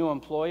hired a new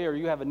employee, or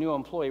you have a new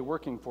employee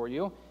working for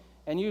you,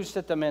 and you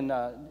sit them in,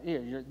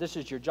 this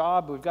is your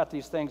job, we've got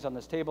these things on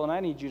this table, and I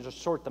need you to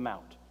sort them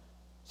out.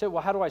 Say,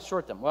 well, how do I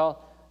sort them?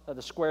 Well,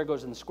 the square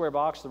goes in the square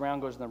box, the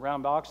round goes in the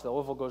round box, the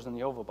oval goes in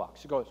the oval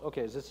box. He goes,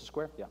 okay, is this a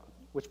square? Yeah.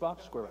 Which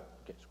box? Square box.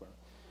 Okay, square.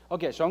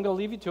 Okay, so I'm going to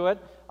leave you to it.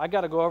 I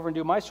got to go over and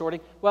do my sorting.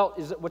 Well,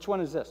 which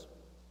one is this?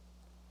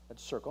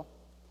 That's a circle.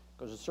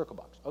 Goes in the circle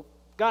box. Oh,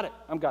 got it.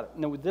 I'm got it.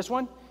 Now with this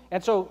one?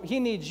 And so he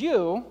needs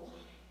you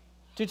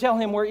to tell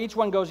him where each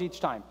one goes each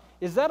time.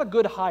 Is that a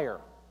good hire?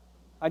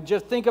 I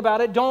just think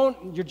about it.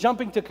 You're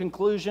jumping to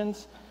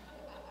conclusions.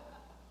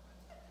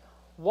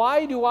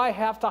 Why do I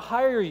have to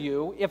hire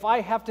you if I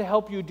have to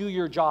help you do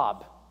your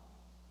job?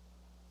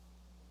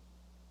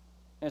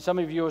 And some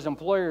of you as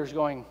employers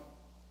going,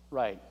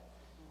 right.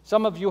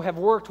 Some of you have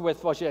worked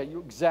with, well, yeah,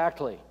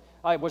 exactly.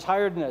 I was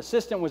hired, an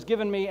assistant was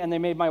given me, and they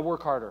made my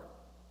work harder.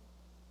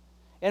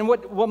 And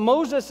what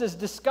Moses is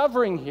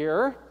discovering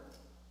here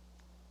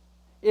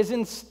is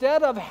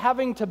instead of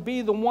having to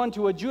be the one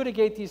to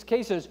adjudicate these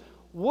cases,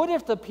 what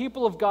if the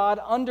people of God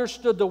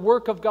understood the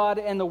work of God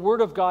and the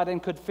word of God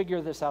and could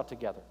figure this out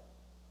together?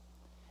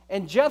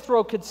 And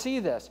Jethro could see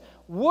this.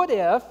 What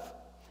if,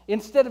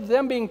 instead of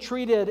them being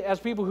treated as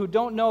people who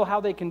don't know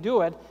how they can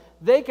do it,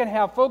 they can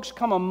have folks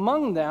come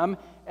among them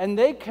and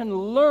they can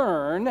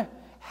learn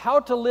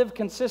how to live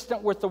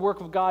consistent with the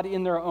work of God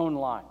in their own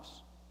lives.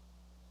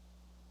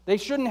 They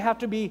shouldn't have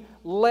to be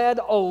led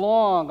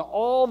along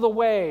all the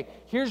way.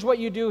 Here's what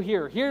you do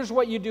here. Here's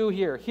what you do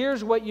here.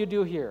 Here's what you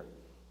do here.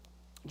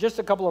 Just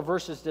a couple of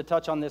verses to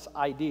touch on this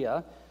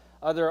idea.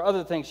 There are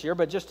other things here,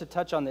 but just to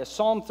touch on this.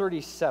 Psalm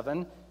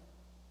 37,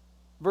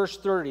 verse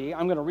 30,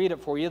 I'm going to read it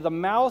for you. The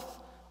mouth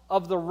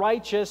of the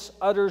righteous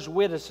utters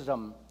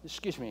wisdom.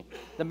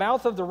 The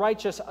mouth of the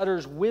righteous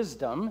utters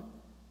wisdom.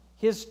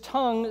 His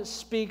tongue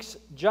speaks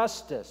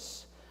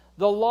justice.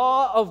 The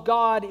law of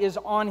God is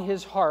on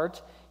his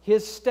heart.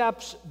 His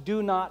steps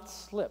do not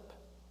slip.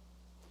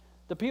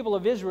 The people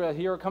of Israel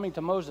here are coming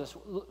to Moses.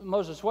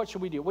 Moses, what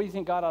should we do? What do you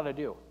think God ought to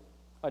do?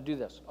 Do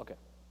this. Okay.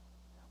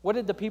 What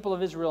did the people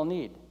of Israel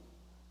need?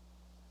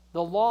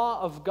 The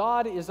law of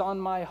God is on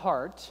my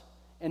heart,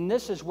 and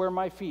this is where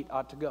my feet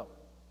ought to go.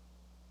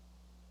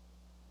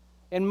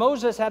 And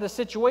Moses had a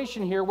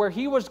situation here where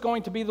he was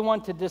going to be the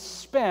one to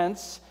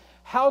dispense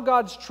how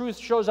God's truth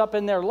shows up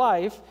in their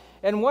life.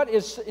 And what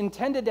is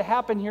intended to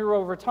happen here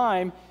over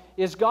time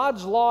is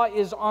God's law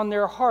is on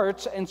their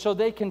hearts, and so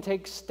they can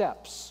take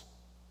steps.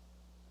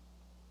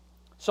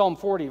 Psalm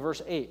 40,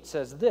 verse 8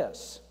 says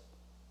this,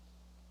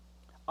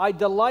 I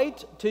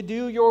delight to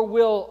do your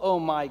will, O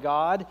my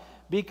God,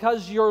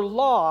 because your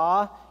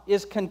law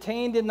is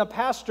contained in the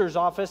pastor's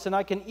office, and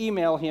I can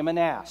email him and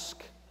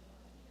ask.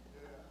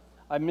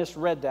 I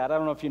misread that. I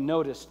don't know if you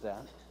noticed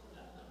that.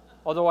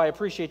 Although I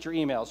appreciate your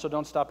emails, so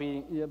don't stop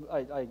eating.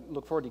 I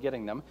look forward to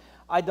getting them.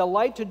 I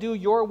delight to do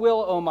your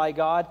will, O my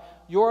God.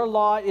 Your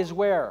law is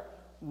where?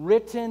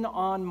 Written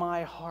on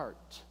my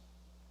heart.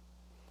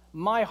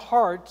 My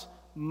heart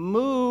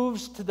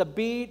moves to the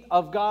beat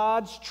of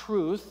God's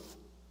truth,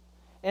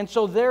 and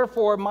so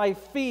therefore my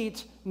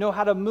feet know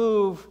how to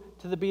move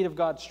to the beat of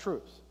God's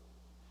truth.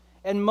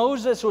 And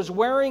Moses was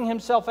wearing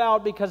himself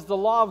out because the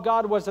law of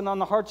God wasn't on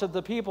the hearts of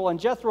the people, and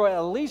Jethro at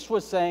least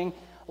was saying,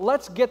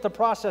 let's get the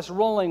process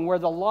rolling where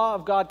the law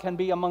of God can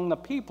be among the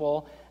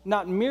people,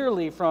 not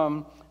merely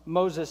from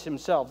Moses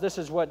himself. This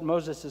is what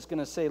Moses is going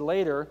to say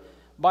later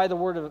by the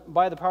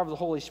power of the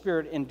Holy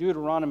Spirit in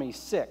Deuteronomy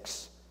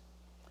 6.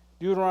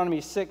 Deuteronomy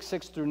 6,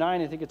 6 through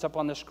 9, I think it's up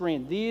on the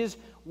screen. These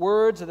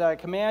words that I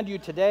command you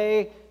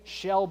today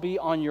shall be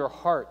on your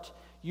heart.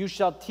 You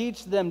shall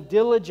teach them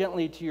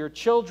diligently to your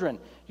children.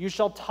 You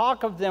shall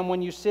talk of them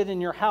when you sit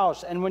in your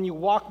house, and when you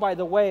walk by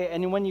the way,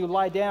 and when you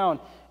lie down,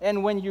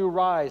 and when you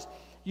rise.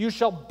 You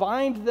shall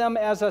bind them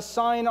as a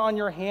sign on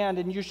your hand,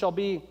 and they shall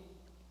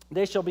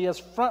be as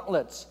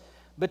frontlets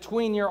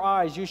between your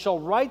eyes. You shall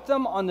write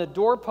them on the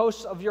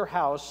doorposts of your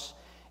house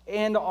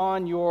and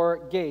on your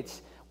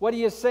gates. What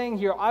he is saying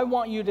here, I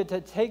want you to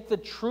take the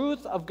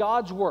truth of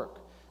God's work,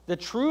 the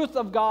truth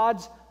of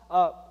God's,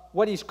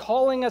 what he's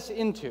calling us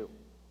into,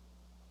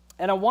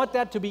 and I want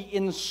that to be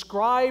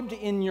inscribed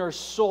in your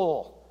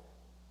soul,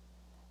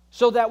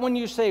 so that when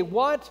you say,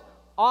 what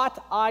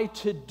ought I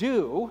to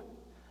do?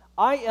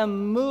 I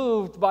am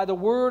moved by the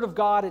Word of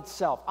God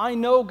itself. I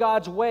know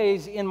God's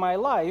ways in my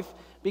life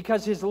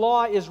because His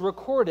law is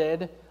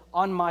recorded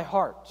on my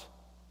heart.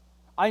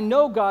 I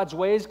know God's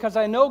ways because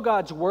I know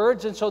God's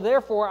words, and so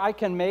therefore I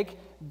can make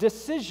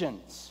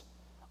decisions.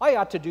 I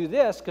ought to do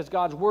this because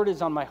God's Word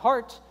is on my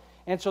heart,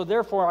 and so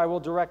therefore I will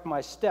direct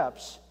my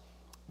steps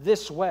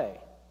this way.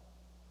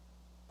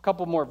 A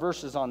couple more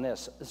verses on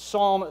this.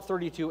 Psalm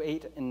 32,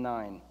 8 and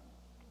 9.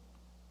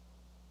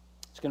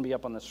 It's going to be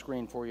up on the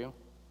screen for you.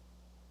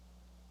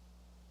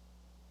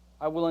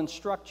 I will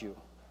instruct you,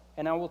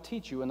 and I will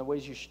teach you in the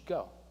ways you should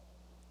go.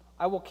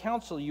 I will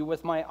counsel you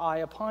with my eye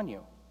upon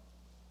you.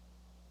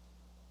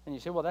 And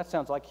you say, well, that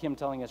sounds like him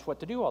telling us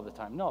what to do all the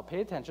time. No, pay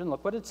attention.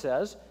 Look what it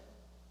says.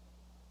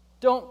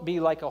 Don't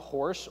be like a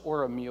horse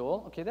or a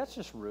mule. Okay, that's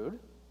just rude.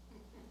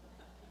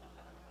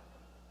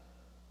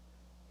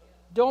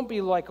 Don't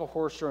be like a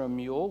horse or a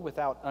mule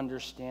without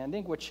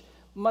understanding, which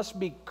must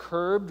be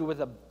curbed with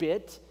a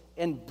bit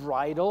and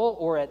bridle,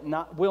 or it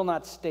will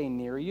not stay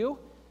near you.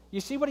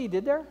 You see what he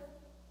did there?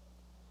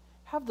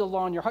 Have the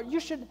law in your heart.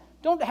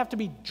 Don't have to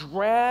be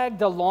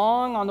dragged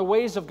along on the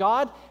ways of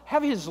God.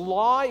 Have His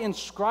law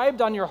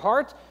inscribed on your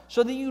heart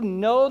so that you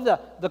know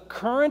the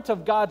current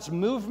of God's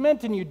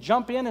movement and you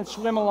jump in and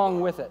swim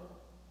along with it.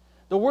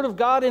 The Word of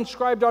God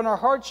inscribed on our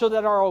hearts so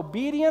that our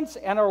obedience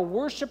and our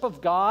worship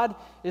of God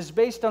is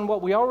based on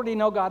what we already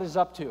know God is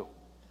up to.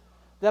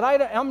 That I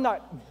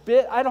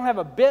don't have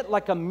a bit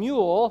like a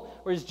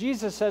mule, or as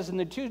Jesus says in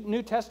the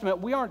New Testament,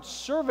 we aren't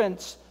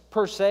servants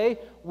per se,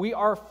 we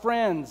are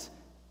friends,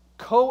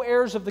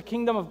 co-heirs of the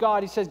kingdom of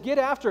God. He says, get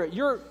after it.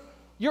 You're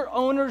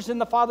owners in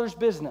the Father's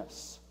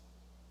business.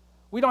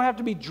 We don't have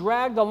to be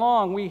dragged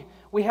along.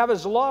 We have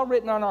His law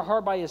written on our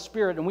heart by His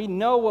Spirit, and we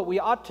know what we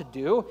ought to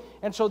do,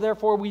 and so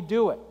therefore we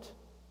do it.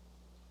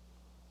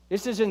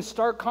 This is in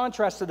stark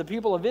contrast to the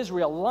people of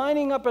Israel,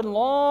 lining up in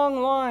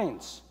long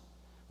lines.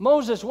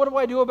 Moses, what do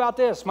I do about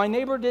this? My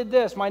neighbor did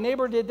this. My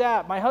neighbor did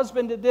that. My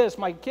husband did this.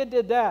 My kid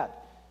did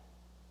that.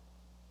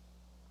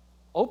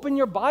 Open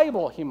your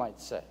Bible, he might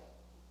say.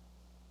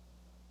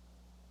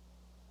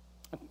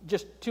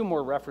 Just two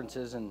more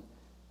references, and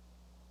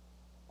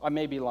I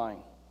may be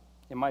lying.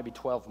 It might be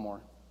 12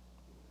 more.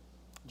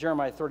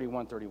 Jeremiah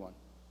 31:31.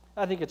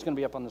 I think it's going to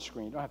be up on the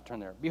screen. You don't have to turn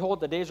there. Behold,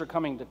 the days are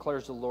coming,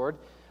 declares the Lord,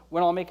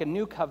 when I'll make a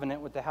new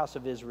covenant with the house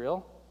of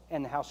Israel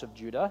and the house of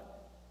Judah.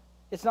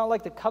 It's not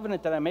like the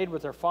covenant that I made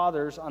with their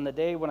fathers on the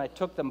day when I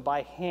took them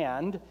by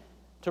hand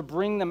to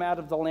bring them out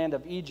of the land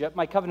of Egypt.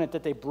 My covenant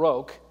that they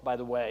broke, by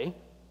the way.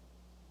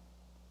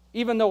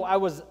 Even though I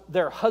was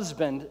their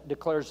husband,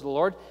 declares the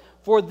Lord.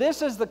 For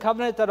this is the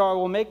covenant that I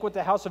will make with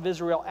the house of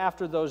Israel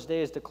after those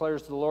days,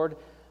 declares the Lord.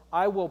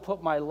 I will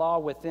put my law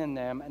within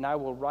them, and I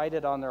will write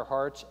it on their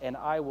hearts, and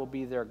I will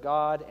be their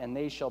God, and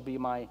they shall be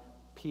my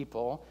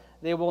people.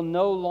 They will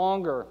no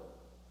longer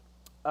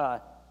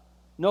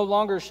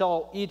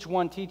shall each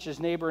one teach his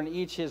neighbor and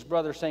each his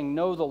brother, saying,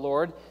 Know the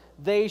Lord.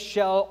 They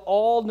shall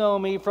all know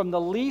me, from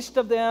the least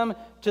of them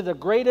to the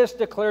greatest,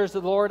 declares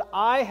the Lord.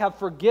 I have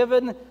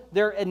forgiven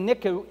their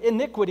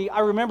iniquity.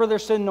 I remember their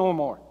sin no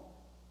more.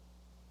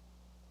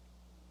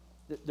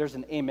 There's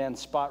an amen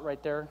spot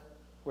right there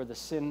where the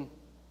sin...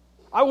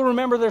 I will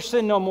remember their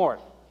sin no more.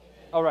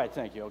 All right,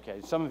 thank you. Okay,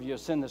 some of you have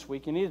sinned this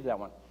week. You needed that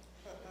one.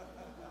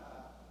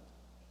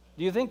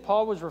 Do you think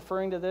Paul was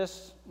referring to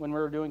this when we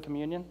were doing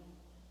communion?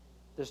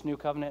 This new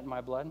covenant in my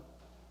blood?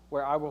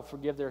 Where I will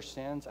forgive their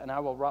sins and I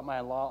will write my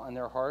law on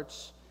their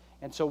hearts.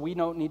 And so we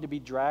don't need to be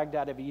dragged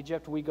out of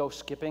Egypt. We go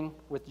skipping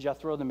with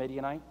Jethro the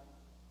Midianite.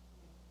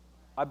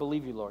 I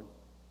believe you, Lord.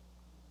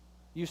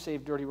 You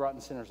save dirty,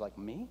 rotten sinners like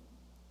me?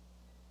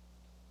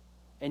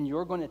 And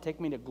you're going to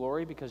take me to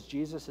glory because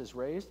Jesus is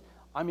raised?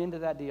 I'm into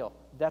that deal.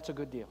 That's a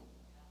good deal.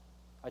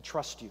 I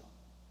trust you.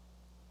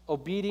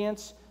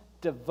 Obedience,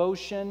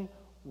 devotion,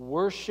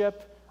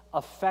 worship,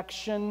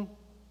 affection,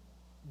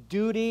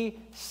 duty,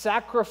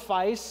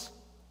 sacrifice.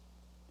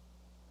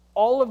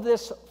 All of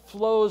this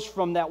flows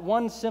from that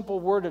one simple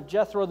word of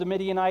Jethro the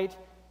Midianite.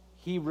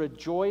 He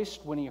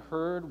rejoiced when he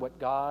heard what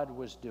God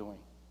was doing.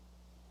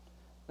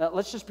 Now,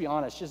 let's just be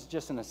honest,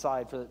 just an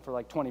aside for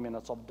like 20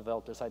 minutes, I'll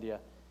develop this idea.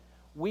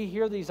 We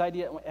hear these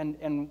ideas,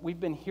 and we've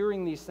been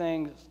hearing these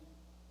things.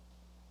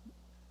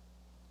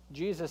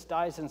 Jesus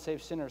dies and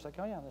saves sinners. Like,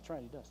 oh yeah, that's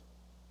right, he does.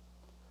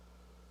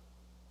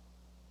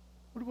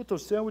 I wonder what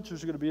those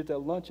sandwiches are going to be at that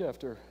lunch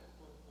after.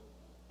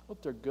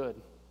 Hope they're good.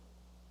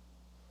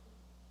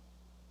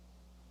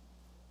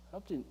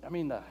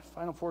 The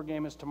Final Four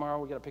game is tomorrow.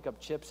 We got to pick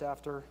up chips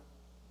after.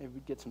 Maybe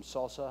we get some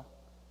salsa,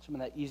 some of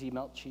that easy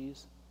melt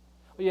cheese.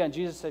 Oh yeah, and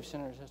Jesus saves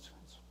sinners. That's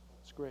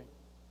great.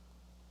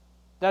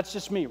 That's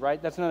just me,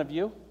 right? That's none of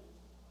you?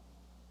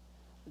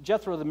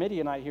 Jethro the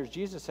Midianite hears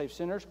Jesus save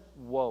sinners.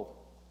 Whoa.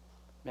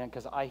 Man,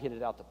 because I hit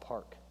it out the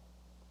park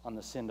on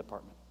the sin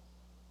department.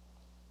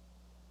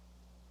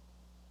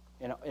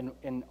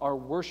 And our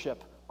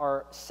worship,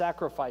 our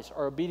sacrifice,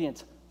 our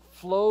obedience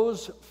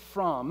flows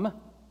from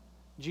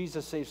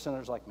Jesus saves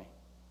sinners like me.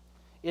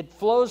 It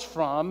flows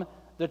from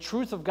the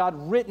truth of God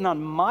written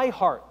on my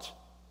heart.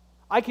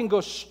 I can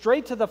go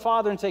straight to the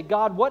Father and say,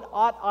 God, what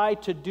ought I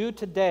to do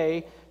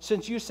today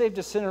since you saved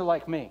a sinner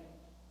like me?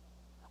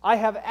 I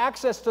have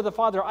access to the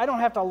Father. I don't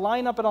have to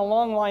line up in a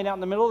long line out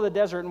in the middle of the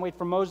desert and wait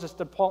for Moses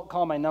to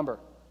call my number.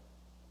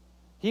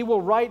 He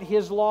will write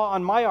his law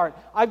on my heart.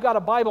 I've got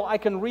a Bible. I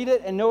can read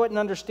it and know it and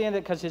understand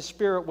it because his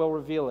Spirit will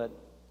reveal it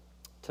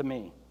to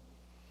me.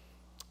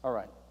 All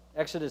right.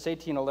 Exodus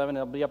 18:11.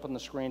 It'll be up on the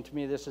screen. To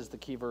me, this is the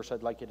key verse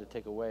I'd like you to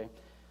take away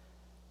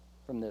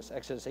from this.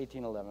 Exodus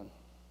 18:11.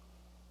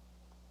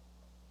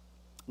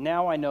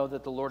 Now I know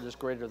that the Lord is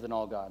greater than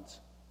all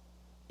gods.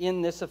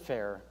 In this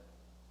affair,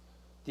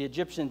 the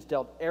Egyptians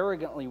dealt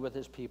arrogantly with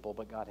his people,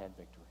 but God had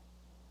victory.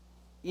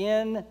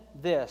 In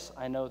this,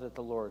 I know that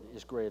the Lord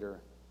is greater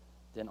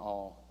than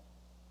all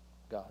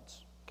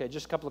gods. Okay,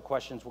 just a couple of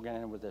questions. We're going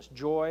to end with this.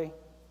 Joy,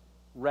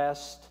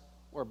 rest,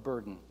 or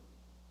burden?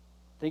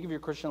 Think of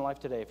your Christian life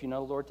today. If you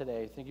know the Lord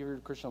today, think of your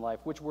Christian life.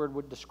 Which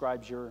word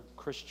describes your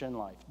Christian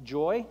life?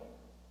 Joy,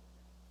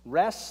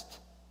 rest,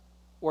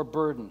 or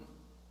burden?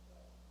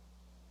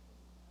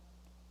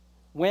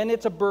 When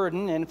it's a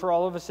burden, and for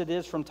all of us it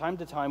is from time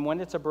to time, when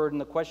it's a burden,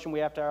 the question we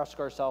have to ask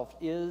ourselves,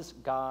 is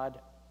God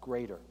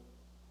greater?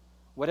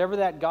 Whatever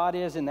that God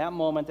is in that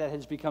moment that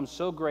has become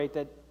so great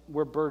that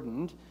we're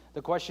burdened,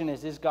 the question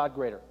is God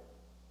greater?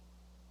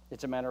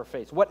 It's a matter of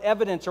faith. What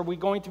evidence are we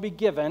going to be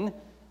given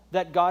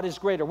that God is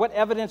greater? What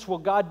evidence will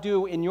God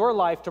do in your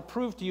life to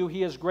prove to you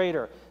he is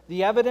greater?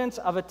 The evidence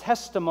of a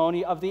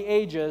testimony of the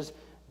ages,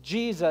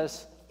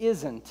 Jesus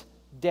isn't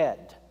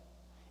dead.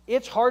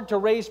 It's hard to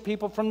raise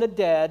people from the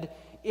dead.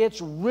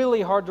 It's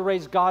really hard to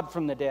raise God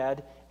from the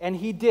dead, and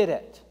he did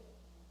it.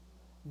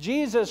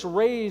 Jesus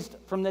raised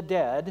from the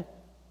dead.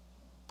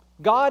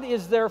 God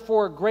is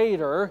therefore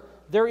greater.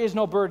 There is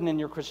no burden in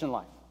your Christian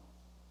life.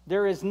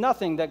 There is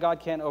nothing that God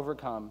can't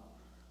overcome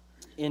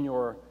in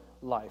your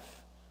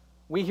life.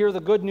 We hear the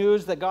good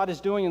news that God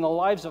is doing in the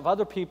lives of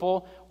other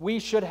people. We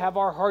should have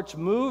our hearts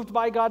moved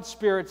by God's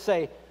Spirit,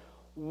 say,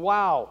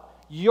 wow,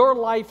 your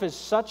life is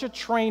such a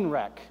train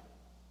wreck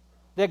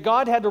that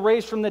God had to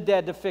raise from the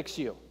dead to fix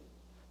you.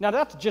 Now,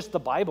 that's just the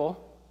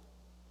Bible.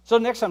 So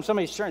next time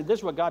somebody's sharing, this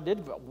is what God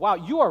did. Wow,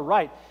 you are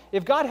right.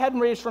 If God hadn't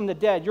raised from the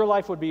dead, your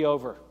life would be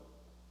over.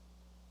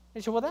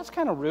 You say, well, that's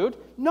kind of rude.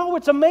 No,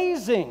 it's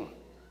amazing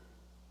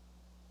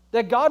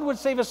that God would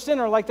save a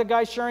sinner like the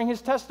guy sharing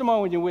his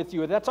testimony with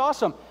you. That's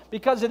awesome,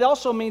 because it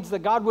also means that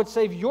God would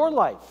save your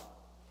life.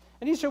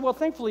 And you say, well,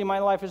 thankfully, my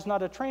life is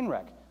not a train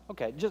wreck.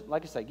 Okay, just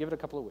like I say, give it a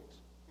couple of weeks.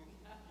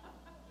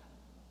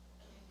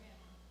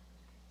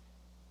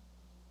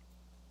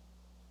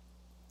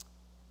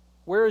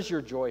 Where is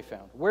your joy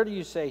found? Where do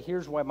you say,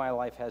 here's why my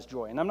life has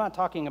joy? And I'm not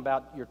talking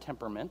about your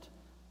temperament.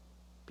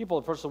 People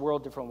approach the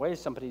world different ways.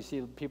 Somebody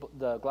see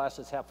the glass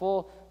is half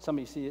full.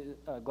 Somebody see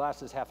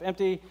glass is half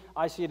empty.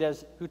 I see it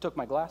as, who took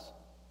my glass?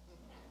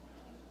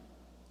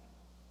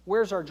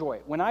 Where's our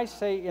joy? When I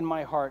say in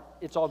my heart,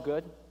 it's all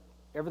good,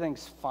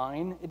 everything's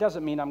fine, it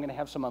doesn't mean I'm going to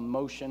have some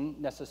emotion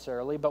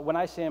necessarily, but when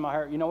I say in my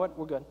heart, you know what,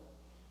 we're good,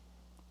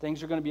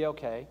 things are going to be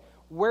okay,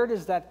 where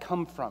does that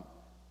come from?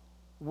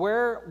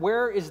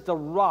 Where is the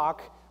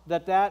rock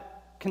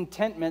that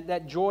contentment,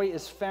 that joy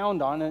is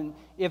found on? And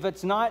if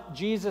it's not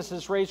Jesus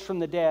is raised from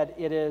the dead,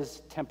 it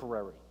is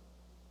temporary.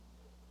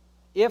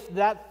 If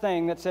that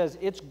thing that says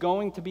it's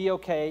going to be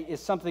okay is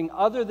something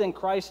other than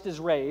Christ is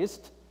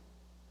raised,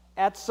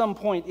 at some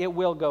point it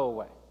will go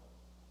away.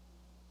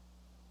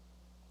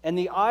 And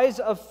the eyes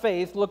of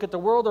faith look at the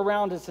world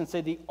around us and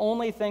say the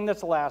only thing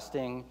that's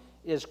lasting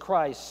is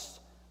Christ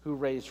who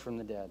raised from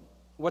the dead.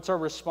 What's our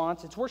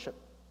response? It's worship.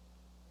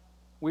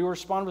 We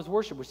respond with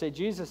worship. We say,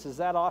 Jesus is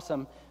that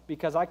awesome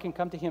because I can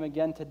come to him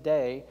again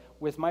today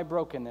with my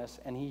brokenness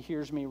and he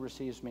hears me,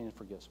 receives me, and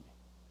forgives me.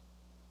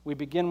 We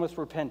begin with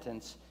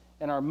repentance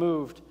and are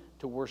moved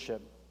to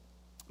worship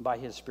by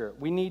his Spirit.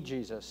 We need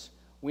Jesus.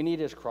 We need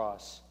his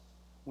cross.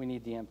 We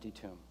need the empty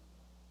tomb.